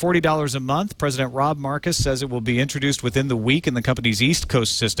 $30 and $40 a month. President Rob Marcus says it will be introduced within the week in the company's East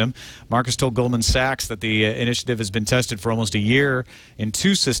Coast system. Marcus told Goldman Sachs that the initiative has been tested for almost a year in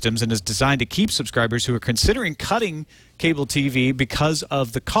 2 systems and is designed to keep subscribers who are considering cutting cable TV because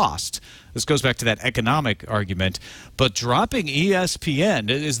of the cost. This goes back to that economic argument. But dropping ESPN,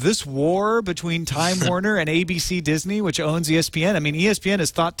 is this war between Time Warner and ABC Disney, which owns ESPN? I mean, ESPN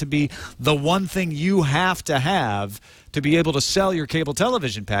is thought to be the one thing you have to be able to sell your cable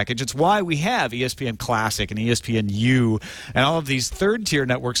television package. It's why we have ESPN Classic and ESPNU and all of these third-tier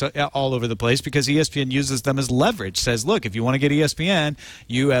networks all over the place, because ESPN uses them as leverage. Says, look, if you want to get ESPN,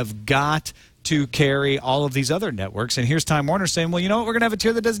 you have got to carry all of these other networks. And here's Time Warner saying, well, you know what, we're going to have a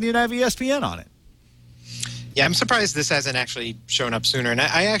tier that doesn't even have ESPN on it. Yeah, I'm surprised this hasn't actually shown up sooner. And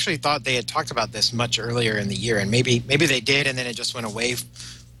I actually thought they had talked about this much earlier in the year, and maybe they did, and then it just went away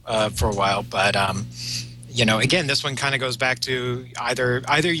for a while. But you know, again, this one kind of goes back to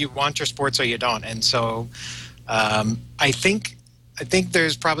either you want your sports or you don't. And so I think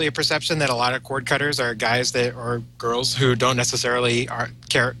there's probably a perception that a lot of cord cutters are guys or girls who don't necessarily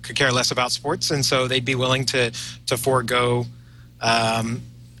could care less about sports, and so they'd be willing to forego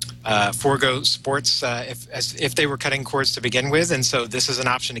sports if they were cutting cords to begin with. And so this is an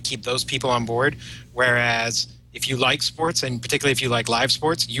option to keep those people on board. Whereas if you like sports, and particularly if you like live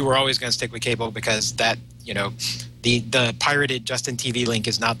sports, you were always going to stick with cable, because that, you know, the pirated Justin TV link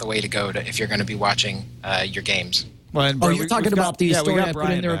is not the way to go if you're going to be watching your games. Well, you're talking about the story I put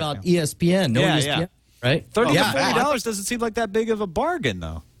in there about ESPN. ESPN, right? $30 to $40 doesn't seem like that big of a bargain,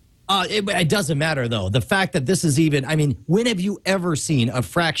 though. It doesn't matter, though. The fact that this is even, I mean, when have you ever seen a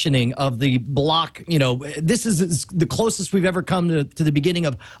fractioning of the block? You know, this is the closest we've ever come to the beginning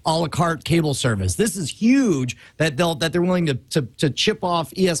of a la carte cable service. This is huge that they're willing to chip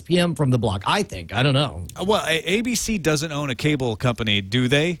off ESPN from the block, I think. I don't know. Well, ABC doesn't own a cable company, do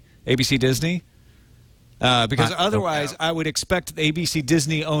they? ABC Disney? Because otherwise, I would expect the ABC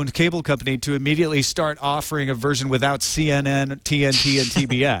Disney-owned cable company to immediately start offering a version without CNN, TNT, and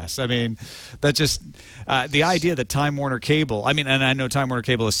TBS. I mean, that just the idea that Time Warner Cable. I mean, and I know Time Warner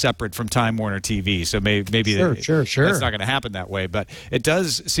Cable is separate from Time Warner TV, so maybe sure. That's not going to happen that way. But it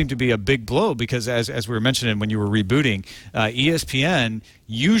does seem to be a big blow, because as we were mentioning when you were rebooting, ESPN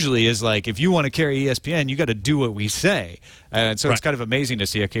usually is like, if you want to carry ESPN, you got to do what we say. And so It's kind of amazing to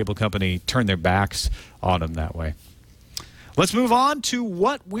see a cable company turn their backs on them that way. Let's move on to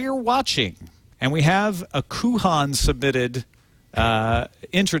what we're watching. And we have a Kuhan submitted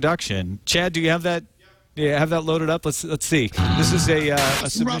introduction. Chad, do you have that? Yeah, have that loaded up? Let's see. This is a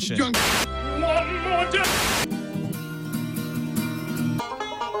submission.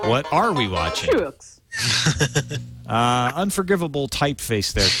 What are we watching? Unforgivable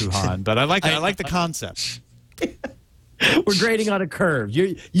typeface there, Kuhan, but I like the concept. We're grading on a curve.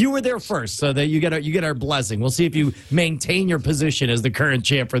 You were there first, so that you get our blessing. We'll see if you maintain your position as the current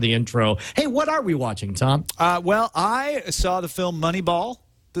champ for the intro. Hey, what are we watching, Tom? Well, I saw the film Moneyball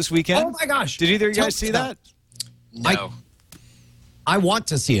this weekend. Oh my gosh! Did either of you guys see that? No. I want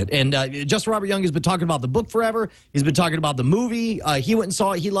to see it. And Justin Robert Young has been talking about the book forever. He's been talking about the movie. He went and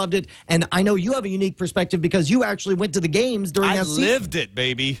saw it. He loved it. And I know you have a unique perspective because you actually went to the games during that season. I lived it,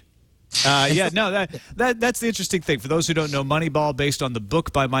 baby. That's the interesting thing. For those who don't know, Moneyball, based on the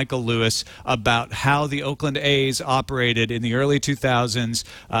book by Michael Lewis about how the Oakland A's operated in the early 2000s,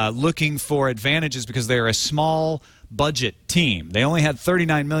 looking for advantages because they're a small budget team. They only had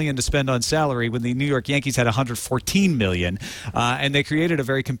 $39 million to spend on salary when the New York Yankees had $114 million, and they created a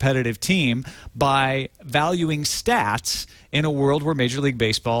very competitive team by valuing stats in a world where Major League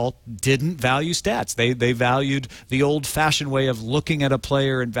Baseball didn't value stats. They valued the old-fashioned way of looking at a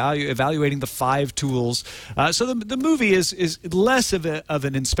player and evaluating the 5 tools. So the movie is less of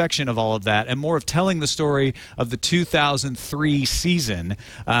an inspection of all of that and more of telling the story of the 2003 season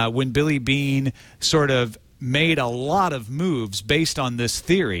when Billy Beane sort of made a lot of moves based on this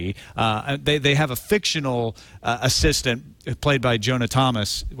theory. They have a fictional assistant played by Jonah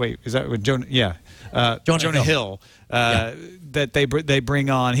Thomas. Wait, is that what Jonah? Yeah, Jonah Hill. That they bring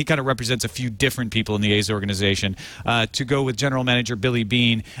on. He kind of represents a few different people in the A's organization to go with general manager Billy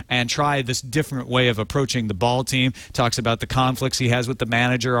Beane and try this different way of approaching the ball team. Talks about the conflicts he has with the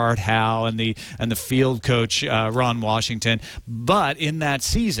manager Art Howe and the field coach Ron Washington. But in that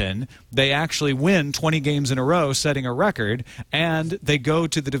season, they actually win 20 games in a row, setting a record, and they go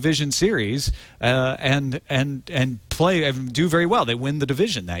to the division series and play and do very well. They win the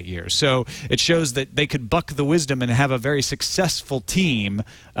division that year. So it shows that they could buck the wisdom and have a very successful team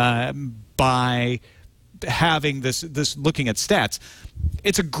by having this looking at stats.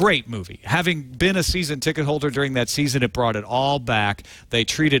 It's a great movie. Having been a season ticket holder during that season, it brought it all back. They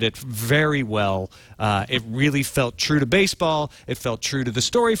treated it very well. It really felt true to baseball. It felt true to the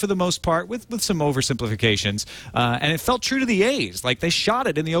story for the most part, with some oversimplifications. And it felt true to the A's. Like, they shot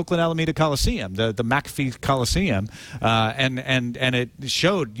it in the Oakland Alameda Coliseum, the McAfee Coliseum, and it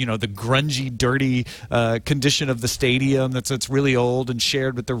showed, the grungy, dirty condition of the stadium that's really old and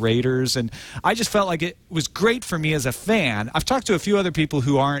shared with the Raiders. And I just felt like it was great for me as a fan. I've talked to a few other people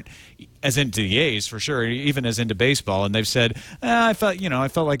who aren't as into the A's for sure, even as into baseball, and they've said, I felt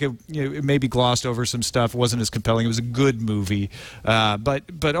like it maybe glossed over some stuff, wasn't as compelling. It was a good movie,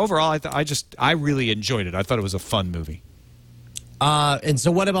 but overall, I really enjoyed it. I thought it was a fun movie. And so,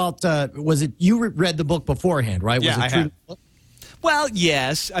 what about was it you read the book beforehand, right? Yeah, I had. Well,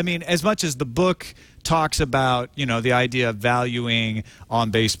 yes. I mean, as much as the book talks about, the idea of valuing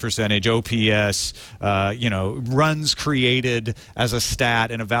on-base percentage, OPS, runs created as a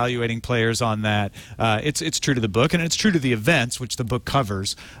stat and evaluating players on that. It's true to the book, and it's true to the events, which the book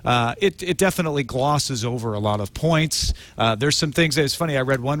covers. It definitely glosses over a lot of points. There's some things that it's funny. I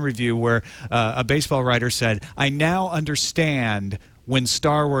read one review where a baseball writer said, "I now understand when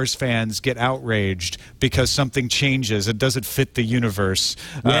Star Wars fans get outraged because something changes and doesn't fit the universe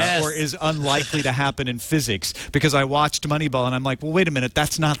or is unlikely to happen in physics, because I watched Moneyball and I'm like, well, wait a minute,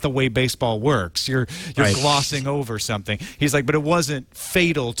 that's not the way baseball works. You're glossing over something." He's like, but it wasn't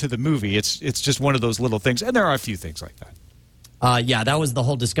fatal to the movie. It's just one of those little things, and there are a few things like that. That was the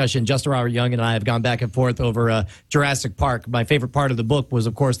whole discussion. Justin Robert Young and I have gone back and forth over Jurassic Park. My favorite part of the book was,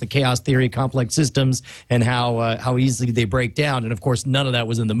 of course, the chaos theory, complex systems, and how easily they break down. And, of course, none of that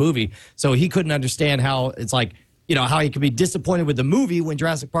was in the movie. So he couldn't understand how it's like, how he could be disappointed with the movie when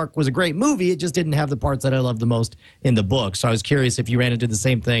Jurassic Park was a great movie. It just didn't have the parts that I loved the most in the book. So I was curious if you ran into the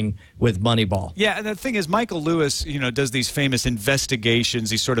same thing with Moneyball. Yeah, and the thing is, Michael Lewis, does these famous investigations,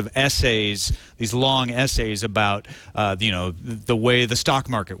 these sort of essays, these long essays about, the way the stock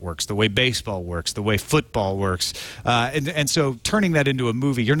market works, the way baseball works, the way football works. And so turning that into a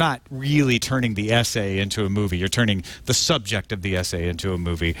movie, you're not really turning the essay into a movie. You're turning the subject of the essay into a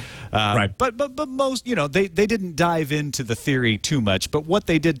movie. Right. But most, they didn't dive into the theory too much, but what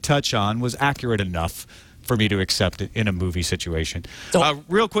they did touch on was accurate enough for me to accept it in a movie situation. So,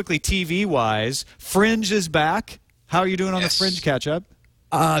 real quickly, TV-wise, Fringe is back. How are you doing on the Fringe catch-up?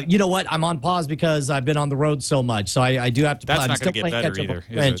 You know what? I'm on pause because I've been on the road so much, so I do have to. That's I'm not still going to get playing better catch up either,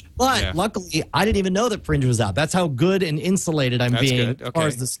 on is Fringe. it? But Yeah. luckily, I didn't even know that Fringe was out. That's how good and insulated I'm That's being good. as far Okay.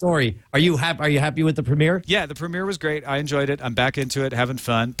 as the story. Are you happy with the premiere? Yeah, the premiere was great. I enjoyed it. I'm back into it, having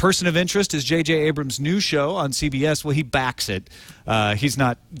fun. Person of Interest is J.J. Abrams' new show on CBS. Well, he backs it. He's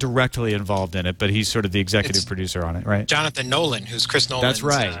not directly involved in it, but he's sort of the executive producer on it, right? Jonathan Nolan, who's Chris Nolan's That's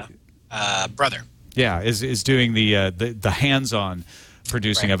right. brother. Yeah, is doing the hands-on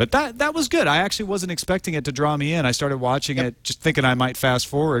producing of it. That was good. I actually wasn't expecting it to draw me in. I started watching it just thinking I might fast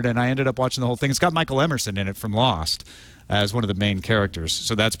forward, and I ended up watching the whole thing. It's got Michael Emerson in it from Lost as one of the main characters,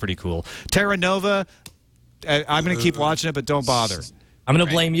 so that's pretty cool. Terra Nova, I'm going to keep watching it, but don't bother. I'm going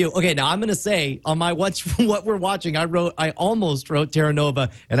to blame you. Okay, now I'm going to say on my what we're watching, I almost wrote Terra Nova,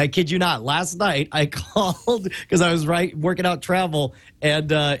 and I kid you not, last night I called because I was working out travel,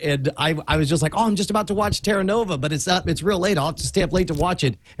 and I was just like, oh, I'm just about to watch Terra Nova, but it's real late. I'll have to stay up late to watch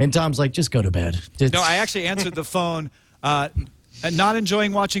it. And Tom's like, just go to bed. No, I actually answered the phone. Not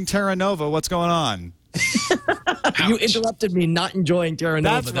enjoying watching Terra Nova. What's going on? You interrupted me not enjoying Terra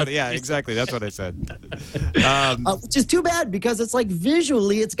Nova. Yeah, exactly. That's what I said. Which is too bad because it's like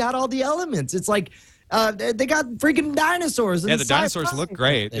visually, it's got all the elements. It's like they got freaking dinosaurs. Yeah, the dinosaurs look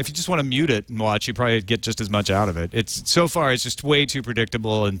great. If you just want to mute it and watch, you probably get just as much out of it. So far, it's just way too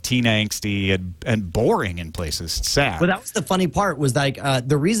predictable and teen angsty and boring in places. It's sad. Well, that was the funny part was like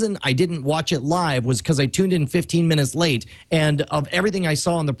the reason I didn't watch it live was because I tuned in 15 minutes late. And of everything I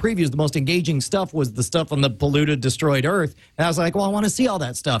saw in the previews, the most engaging stuff was the stuff on the polluted, destroyed Earth. And I was like, well, I want to see all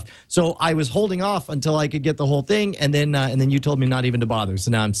that stuff. So I was holding off until I could get the whole thing. And then you told me not even to bother.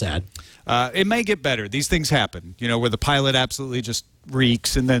 So now I'm sad. It may get better. These things happen, where the pilot absolutely just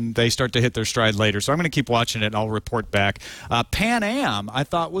reeks and then they start to hit their stride later. So I'm going to keep watching it and I'll report back. Pan Am, I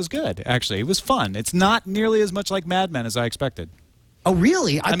thought was good, actually. It was fun. It's not nearly as much like Mad Men as I expected. Oh,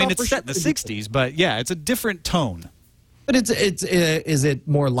 really? I mean, it's set in the 60s, but yeah, it's a different tone. But is it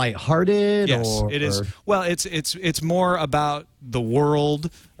more lighthearted? Yes, it is. Well, it's more about the world,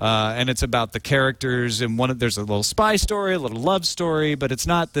 and it's about the characters. And there's a little spy story, a little love story, but it's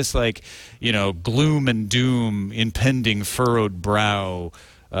not this gloom and doom, impending furrowed brow.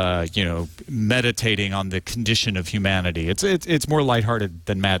 Meditating on the condition of humanity. It's more lighthearted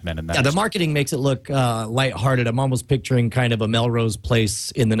than Mad Men in that. Yeah, the marketing makes it look lighthearted. I'm almost picturing kind of a Melrose Place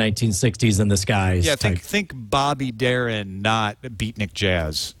in the 1960s in the skies. Yeah, think Bobby Darin, not Beatnik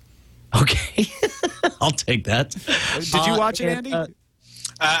Jazz. Okay, I'll take that. Did you watch it, Andy?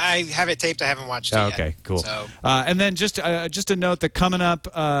 I have it taped. I haven't watched it yet. Okay, cool. So. And then just a note that coming up,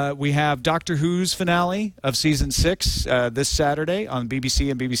 we have Doctor Who's finale of season 6 this Saturday on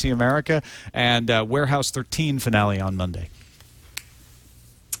BBC and BBC America, and Warehouse 13 finale on Monday.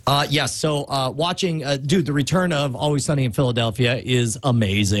 Yes. So watching, dude, the return of Always Sunny in Philadelphia is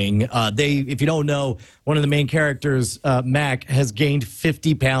amazing. If you don't know, one of the main characters, Mac, has gained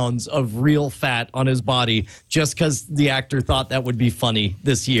 50 pounds of real fat on his body just because the actor thought that would be funny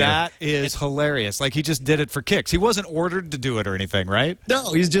this year. That is hilarious. Like, he just did it for kicks. He wasn't ordered to do it or anything, right?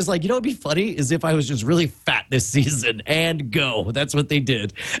 No, he's just like, what'd be funny is if I was just really fat this season and go. That's what they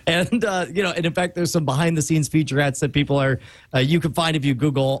did. And, and in fact, there's some behind the scenes featurettes that people you can find if you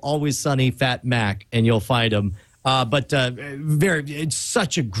Google Always Sunny Fat Mac and you'll find them. It's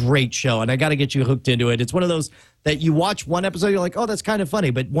such a great show, and I got to get you hooked into it. It's one of those that you watch one episode, you're like, oh, that's kind of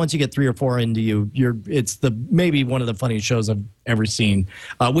funny, but once you get 3 or 4 into it's maybe one of the funniest shows I've ever seen,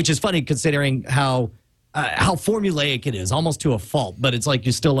 which is funny considering how formulaic it is, almost to a fault. But it's like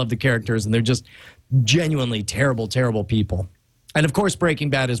you still love the characters, and they're just genuinely terrible, terrible people. And of course, Breaking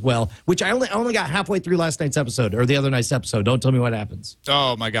Bad as well, which I only got halfway through last night's episode or the other night's episode. Don't tell me what happens.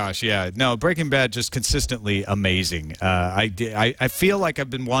 Oh my gosh, yeah. No, Breaking Bad just consistently amazing. I feel like I've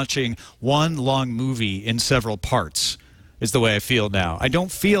been watching one long movie in several parts. Is the way I feel now. I don't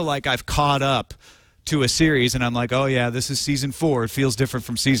feel like I've caught up to a series and I'm like, oh yeah, this is season 4. It feels different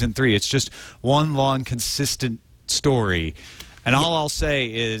from season 3. It's just one long, consistent story. And all I'll say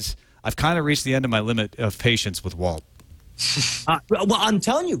is I've kind of reached the end of my limit of patience with Walt. Well, I'm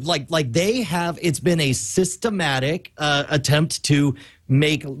telling you, like it's been a systematic attempt to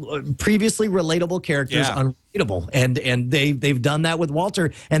make previously relatable characters unrelatable, and they've done that with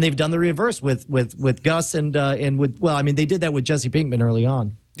Walter, and they've done the reverse with Gus and they did that with Jesse Pinkman early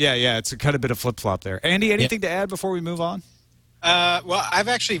on. Yeah, it's a kind of bit of flip flop there. Andy, anything to add before we move on? Well, I've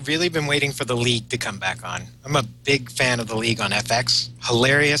actually really been waiting for The League to come back on. I'm a big fan of The League on FX.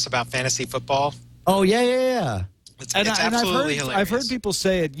 Hilarious about fantasy football. Oh yeah. It's absolutely hilarious. I've heard people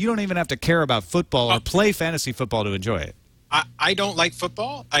say it. You don't even have to care about football or play fantasy football to enjoy it. I don't like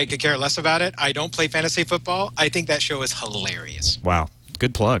football. I could care less about it. I don't play fantasy football. I think that show is hilarious. Wow.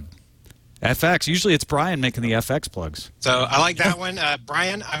 Good plug. FX. Usually it's Brian making the FX plugs. So I like that one.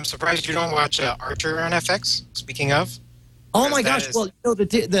 Brian, I'm surprised you don't watch Archer on FX, speaking of. Oh my gosh! Well, you know,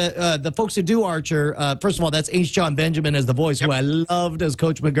 the folks who do Archer. First of all, that's H. John Benjamin as the voice, who I loved as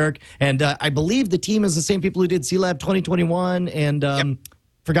Coach McGurk, and I believe the team is the same people who did C-Lab 2021, and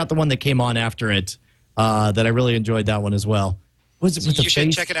forgot the one that came on after it. That I really enjoyed that one as well. Was it with the You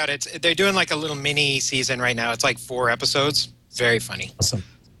should check it out. They're doing like a little mini season right now. It's like 4 episodes. Very funny. Awesome.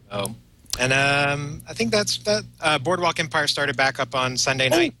 Oh. And I think that's that. Boardwalk Empire started back up on Sunday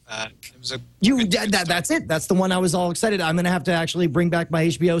night. It was that's it. That's the one I was all excited. I'm going to have to actually bring back my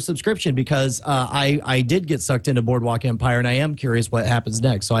HBO subscription because I did get sucked into Boardwalk Empire, and I am curious what happens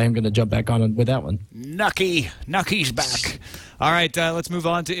next. So I am going to jump back on with that one. Nucky's back. All right, let's move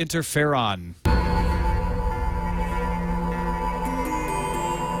on to Interferon.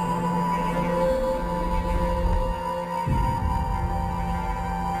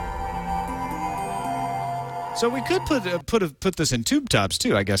 So we could put this in tube tops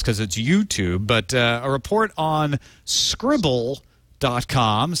too, I guess, because it's YouTube. But a report on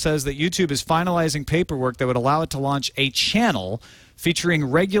Scribble.com says that YouTube is finalizing paperwork that would allow it to launch a channel featuring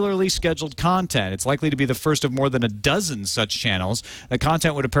regularly scheduled content. It's likely to be the first of more than a dozen such channels. The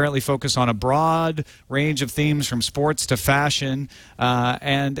content would apparently focus on a broad range of themes from sports to fashion,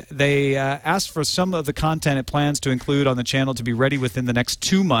 and they asked for some of the content it plans to include on the channel to be ready within the next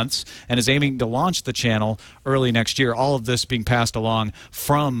 2 months and is aiming to launch the channel early next year. All of this being passed along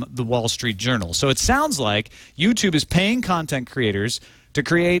from the Wall Street Journal. So it sounds like YouTube is paying content creators to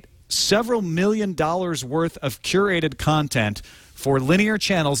create several $1 million worth of curated content for linear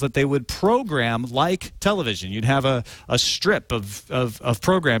channels that they would program like television. You'd have a strip of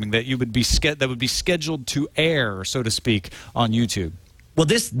programming that would be scheduled to air, so to speak, on YouTube. Well,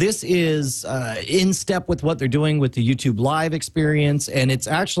 this is in step with what they're doing with the YouTube Live experience, and it's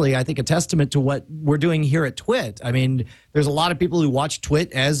actually, I think, a testament to what we're doing here at Twit. I mean, there's a lot of people who watch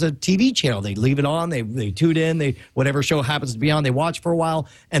Twit as a TV channel. They leave it on, they tune in, whatever show happens to be on, they watch for a while,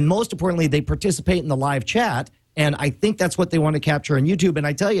 and most importantly, they participate in the live chat. And I think that's what they want to capture on YouTube. And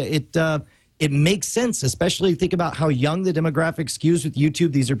I tell you, it makes sense, especially think about how young the demographic skews with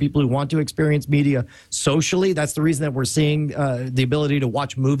YouTube. These are people who want to experience media socially. That's the reason that we're seeing the ability to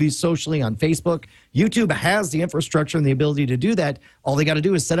watch movies socially on Facebook. YouTube has the infrastructure and the ability to do that. All they got to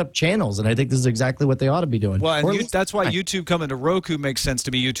do is set up channels, and I think this is exactly what they ought to be doing. Well, and that's why YouTube coming to Roku makes sense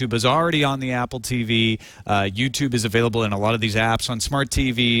to me. YouTube is already on the Apple TV. YouTube is available in a lot of these apps on smart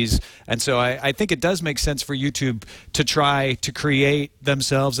TVs, and so I think it does make sense for YouTube to try to create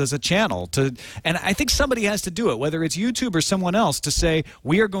themselves as a channel. And I think somebody has to do it, whether it's YouTube or someone else, to say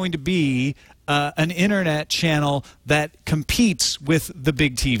we are going to be an internet channel that competes with the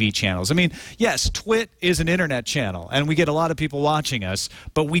big TV channels. I mean, yes, Twit is an internet channel, and we get a lot of people watching us,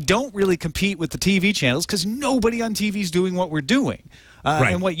 but we don't really compete with the TV channels because nobody on TV is doing what we're doing.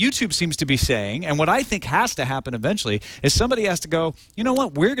 Right. And what YouTube seems to be saying, and what I think has to happen eventually, is somebody has to go, you know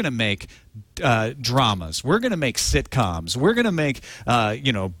what, we're going to make dramas. We're going to make sitcoms. We're going to make,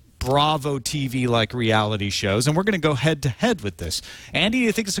 Bravo TV-like reality shows, and we're going to go head-to-head with this. Andy, do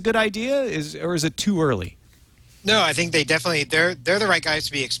you think it's a good idea, or is it too early? No, I think they're the right guys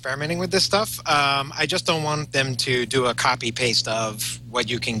to be experimenting with this stuff. I just don't want them to do a copy-paste of what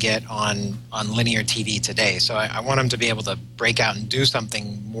you can get on linear TV today. So I want them to be able to break out and do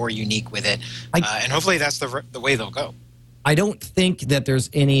something more unique with it, and hopefully that's the way they'll go. I don't think that there's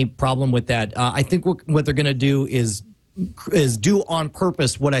any problem with that. I think what they're going to do is do on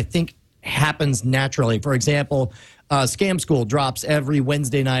purpose what I think happens naturally. For example, Scam School drops every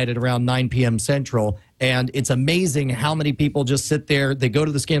Wednesday night at around 9 p.m. Central, and it's amazing how many people just sit there, they go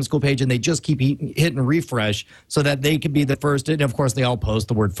to the Scam School page, and they just keep hitting refresh so that they could be the first. And, of course, they all post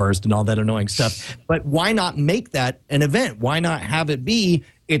the word first and all that annoying stuff. But why not make that an event? Why not have it be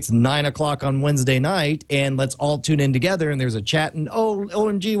it's 9 o'clock on Wednesday night, and let's all tune in together, and there's a chat, and oh,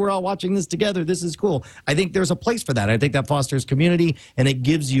 OMG, we're all watching this together. This is cool. I think there's a place for that. I think that fosters community, and it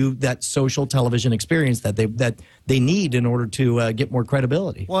gives you that social television experience that they need in order to get more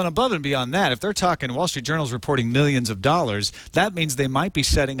credibility. Well, and above and beyond that, if they're talking Wall Street Journal's reporting millions of dollars, that means they might be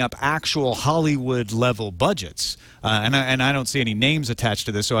setting up actual Hollywood-level budgets. And I don't see any names attached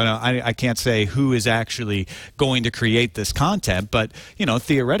to this, so I can't say who is actually going to create this content. But,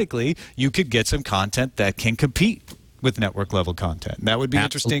 theoretically, you could get some content that can compete with network-level content. And that would be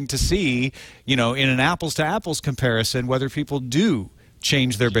interesting to see, in an apples-to-apples comparison, whether people do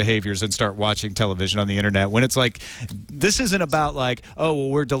change their behaviors and start watching television on the internet, when it's like, this isn't about like, oh, well,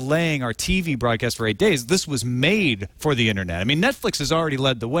 we're delaying our TV broadcast for 8 days. This was made for the internet. I mean, Netflix has already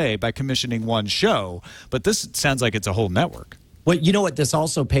led the way by commissioning one show, but this sounds like it's a whole network. What you know what this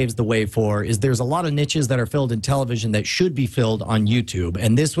also paves the way for is there's a lot of niches that are filled in television that should be filled on YouTube,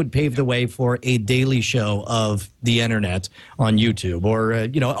 and this would pave the way for a daily show of the internet on YouTube, or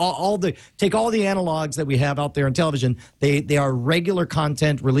take all the analogs that we have out there in television. They are regular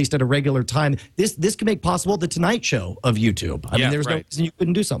content released at a regular time. This can make possible the Tonight Show of YouTube. I mean, there's no reason you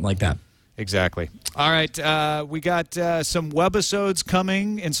couldn't do something like that. Exactly. All right, we got some webisodes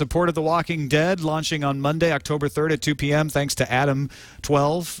coming in support of The Walking Dead, launching on Monday, October 3rd at 2 p.m. Thanks to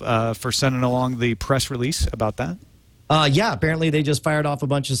Adam12 for sending along the press release about that. Apparently they just fired off a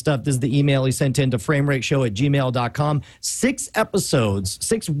bunch of stuff. This is the email he sent in to framerateshow@gmail.com. 6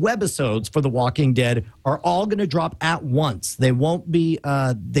 webisodes for The Walking Dead are all going to drop at once. They won't be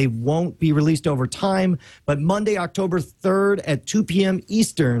released over time, but Monday, October 3rd at 2 p.m.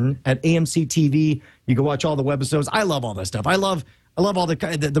 Eastern at AMC TV, you can watch all the webisodes. I love all this stuff. I love all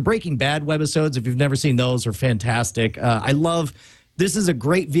the Breaking Bad webisodes. If you've never seen those, are fantastic. This is a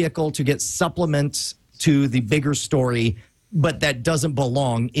great vehicle to get supplements to the bigger story, but that doesn't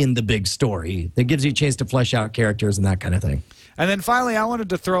belong in the big story. That gives you a chance to flesh out characters and that kind of thing. And then finally, I wanted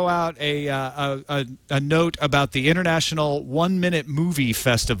to throw out a note about the International 1 Minute Movie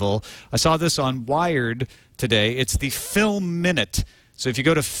Festival. I saw this on Wired today. It's the Film Minute. So if you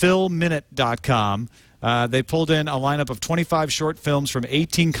go to filmminute.com, they pulled in a lineup of 25 short films from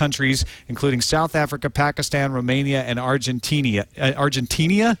 18 countries, including South Africa, Pakistan, Romania, and Argentina.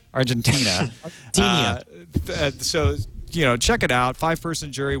 Argentina. So, check it out.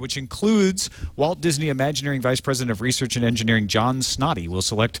 5-person jury, which includes Walt Disney Imagineering Vice President of Research and Engineering John Snoddy, will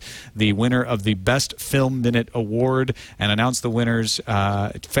select the winner of the Best Film Minute Award and announce the winners.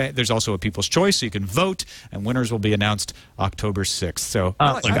 There's also a People's Choice, so you can vote, and winners will be announced October 6th. So,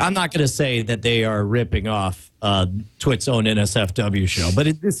 look, I'm not going to say that they are ripping off Twit's own NSFW show, but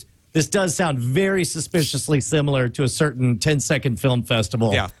this does sound very suspiciously similar to a certain 10-second film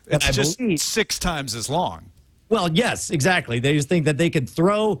festival. Yeah, it's just 6 times as long. Well, yes, exactly. They just think that they can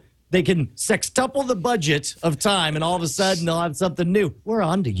sextuple the budget of time, and all of a sudden they'll have something new. We're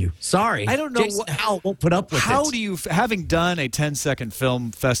on to you. Sorry. I don't know. Jason Howell won't put up with it. How do you, having done a 10-second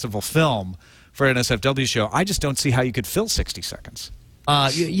film festival film for an NSFW show, I just don't see how you could fill 60 seconds.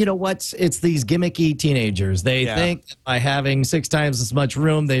 You know what? It's these gimmicky teenagers. They think that by having 6 times as much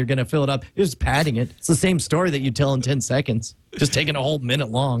room, they're going to fill it up. You're just padding it. It's the same story that you tell in 10 seconds, just taking a whole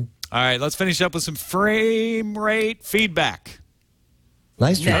minute long. All right, let's finish up with some frame rate feedback.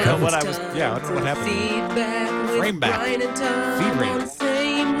 Nice try. I don't know what happened. Feedback. Frame back. Feed rate.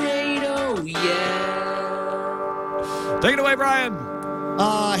 Frame rate. Oh, yeah. Take it away, Brian.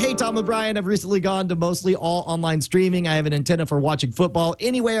 Hey, Tom and Brian, I've recently gone to mostly all online streaming. I have an antenna for watching football.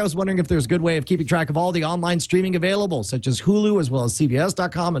 Anyway, I was wondering if there's a good way of keeping track of all the online streaming available, such as Hulu, as well as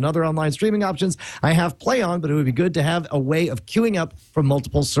CBS.com and other online streaming options. I have Play On, but it would be good to have a way of queuing up from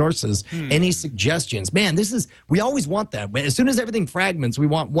multiple sources. Any suggestions? Man, we always want that. As soon as everything fragments, we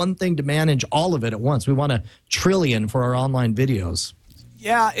want one thing to manage all of it at once. We want a trillion for our online videos.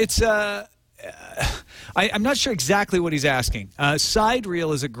 Yeah, it's I'm not sure exactly what he's asking.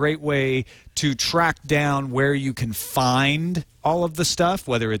 Sidereel is a great way to track down where you can find all of the stuff,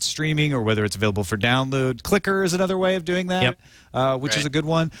 whether it's streaming or whether it's available for download. Clicker is another way of doing that, which is a good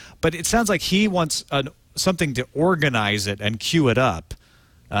one. But it sounds like he wants something to organize it and queue it up.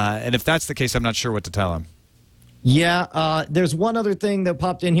 And if that's the case, I'm not sure what to tell him. Yeah, there's one other thing that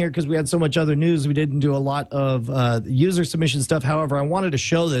popped in here because we had so much other news. We didn't do a lot of user submission stuff. However, I wanted to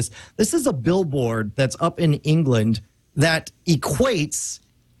show this. This is a billboard that's up in England that equates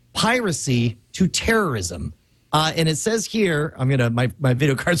piracy to terrorism. And it says here, my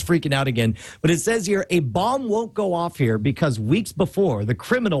video card's freaking out again, but it says here, a bomb won't go off here because weeks before, the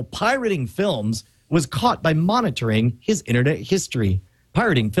criminal pirating films was caught by monitoring his internet history.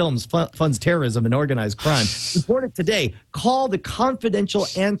 Pirating films funds terrorism and organized crime. Reported today. Call the confidential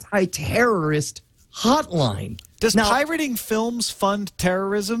anti-terrorist hotline. Does pirating films fund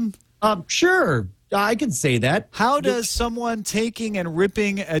terrorism? Sure. I can say that. How does someone taking and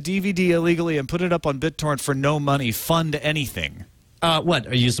ripping a DVD illegally and put it up on BitTorrent for no money fund anything? What,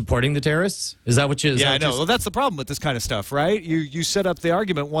 are you supporting the terrorists? Is that what you? Yeah, I know. Well, that's the problem with this kind of stuff, right? You set up the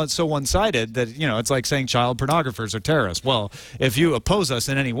argument so one-sided that it's like saying child pornographers are terrorists. Well, if you oppose us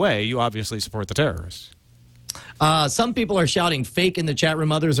in any way, you obviously support the terrorists. Some people are shouting fake in the chat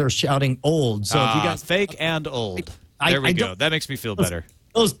room. Others are shouting old. So if you got fake and old, there we go. That makes me feel better.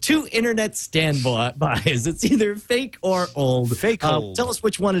 Those two internet standbys. It's either fake or old. Fake old. Tell us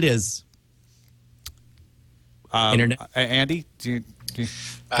which one it is. Internet. Andy, do you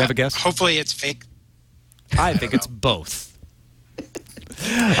have a guess? Hopefully it's fake. I think it's both.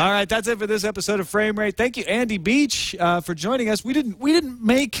 All right, that's it for this episode of Frame Rate. Thank you, Andy Beach, for joining us. We didn't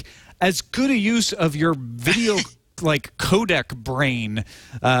make as good a use of your video like codec brain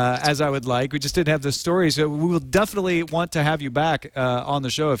as I would like. We just didn't have the story, so we will definitely want to have you back on the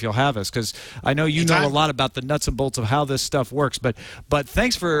show if you'll have us, because I know you know a lot about the nuts and bolts of how this stuff works. But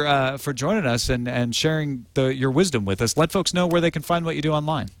thanks for joining us and sharing your wisdom with us. Let folks know where they can find what you do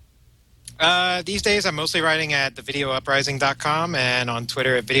online. These days, I'm mostly writing at thevideouprising.com and on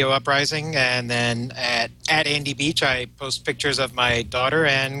Twitter at Video Uprising. And then at Andy Beach, I post pictures of my daughter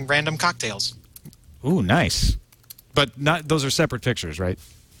and random cocktails. Ooh, nice. But those are separate pictures, right?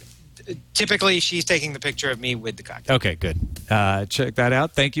 Typically, she's taking the picture of me with the cocktail. Okay, good. Check that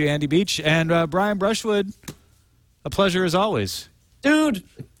out. Thank you, Andy Beach. And Brian Brushwood, a pleasure as always. Dude,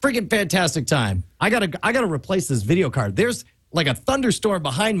 freaking fantastic time. I gotta replace this video card. There's like a thunderstorm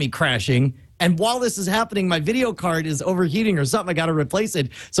behind me crashing, and while this is happening, my video card is overheating or something. I gotta replace it.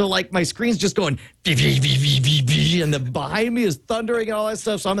 So like my screen's just going beep, beep, beep, beep, beep, beep, and the behind me is thundering and all that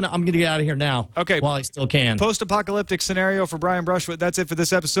stuff. So I'm gonna get out of here now. Okay. While I still can. Post-apocalyptic scenario for Brian Brushwood. That's it for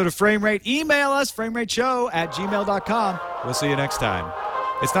this episode of Frame Rate. Email us, framerateshow@gmail.com. We'll see you next time.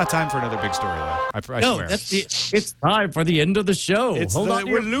 It's not time for another big story, though. I swear. It's time for the end of the show. Hold on.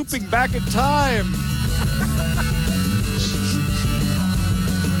 We're looping back in time.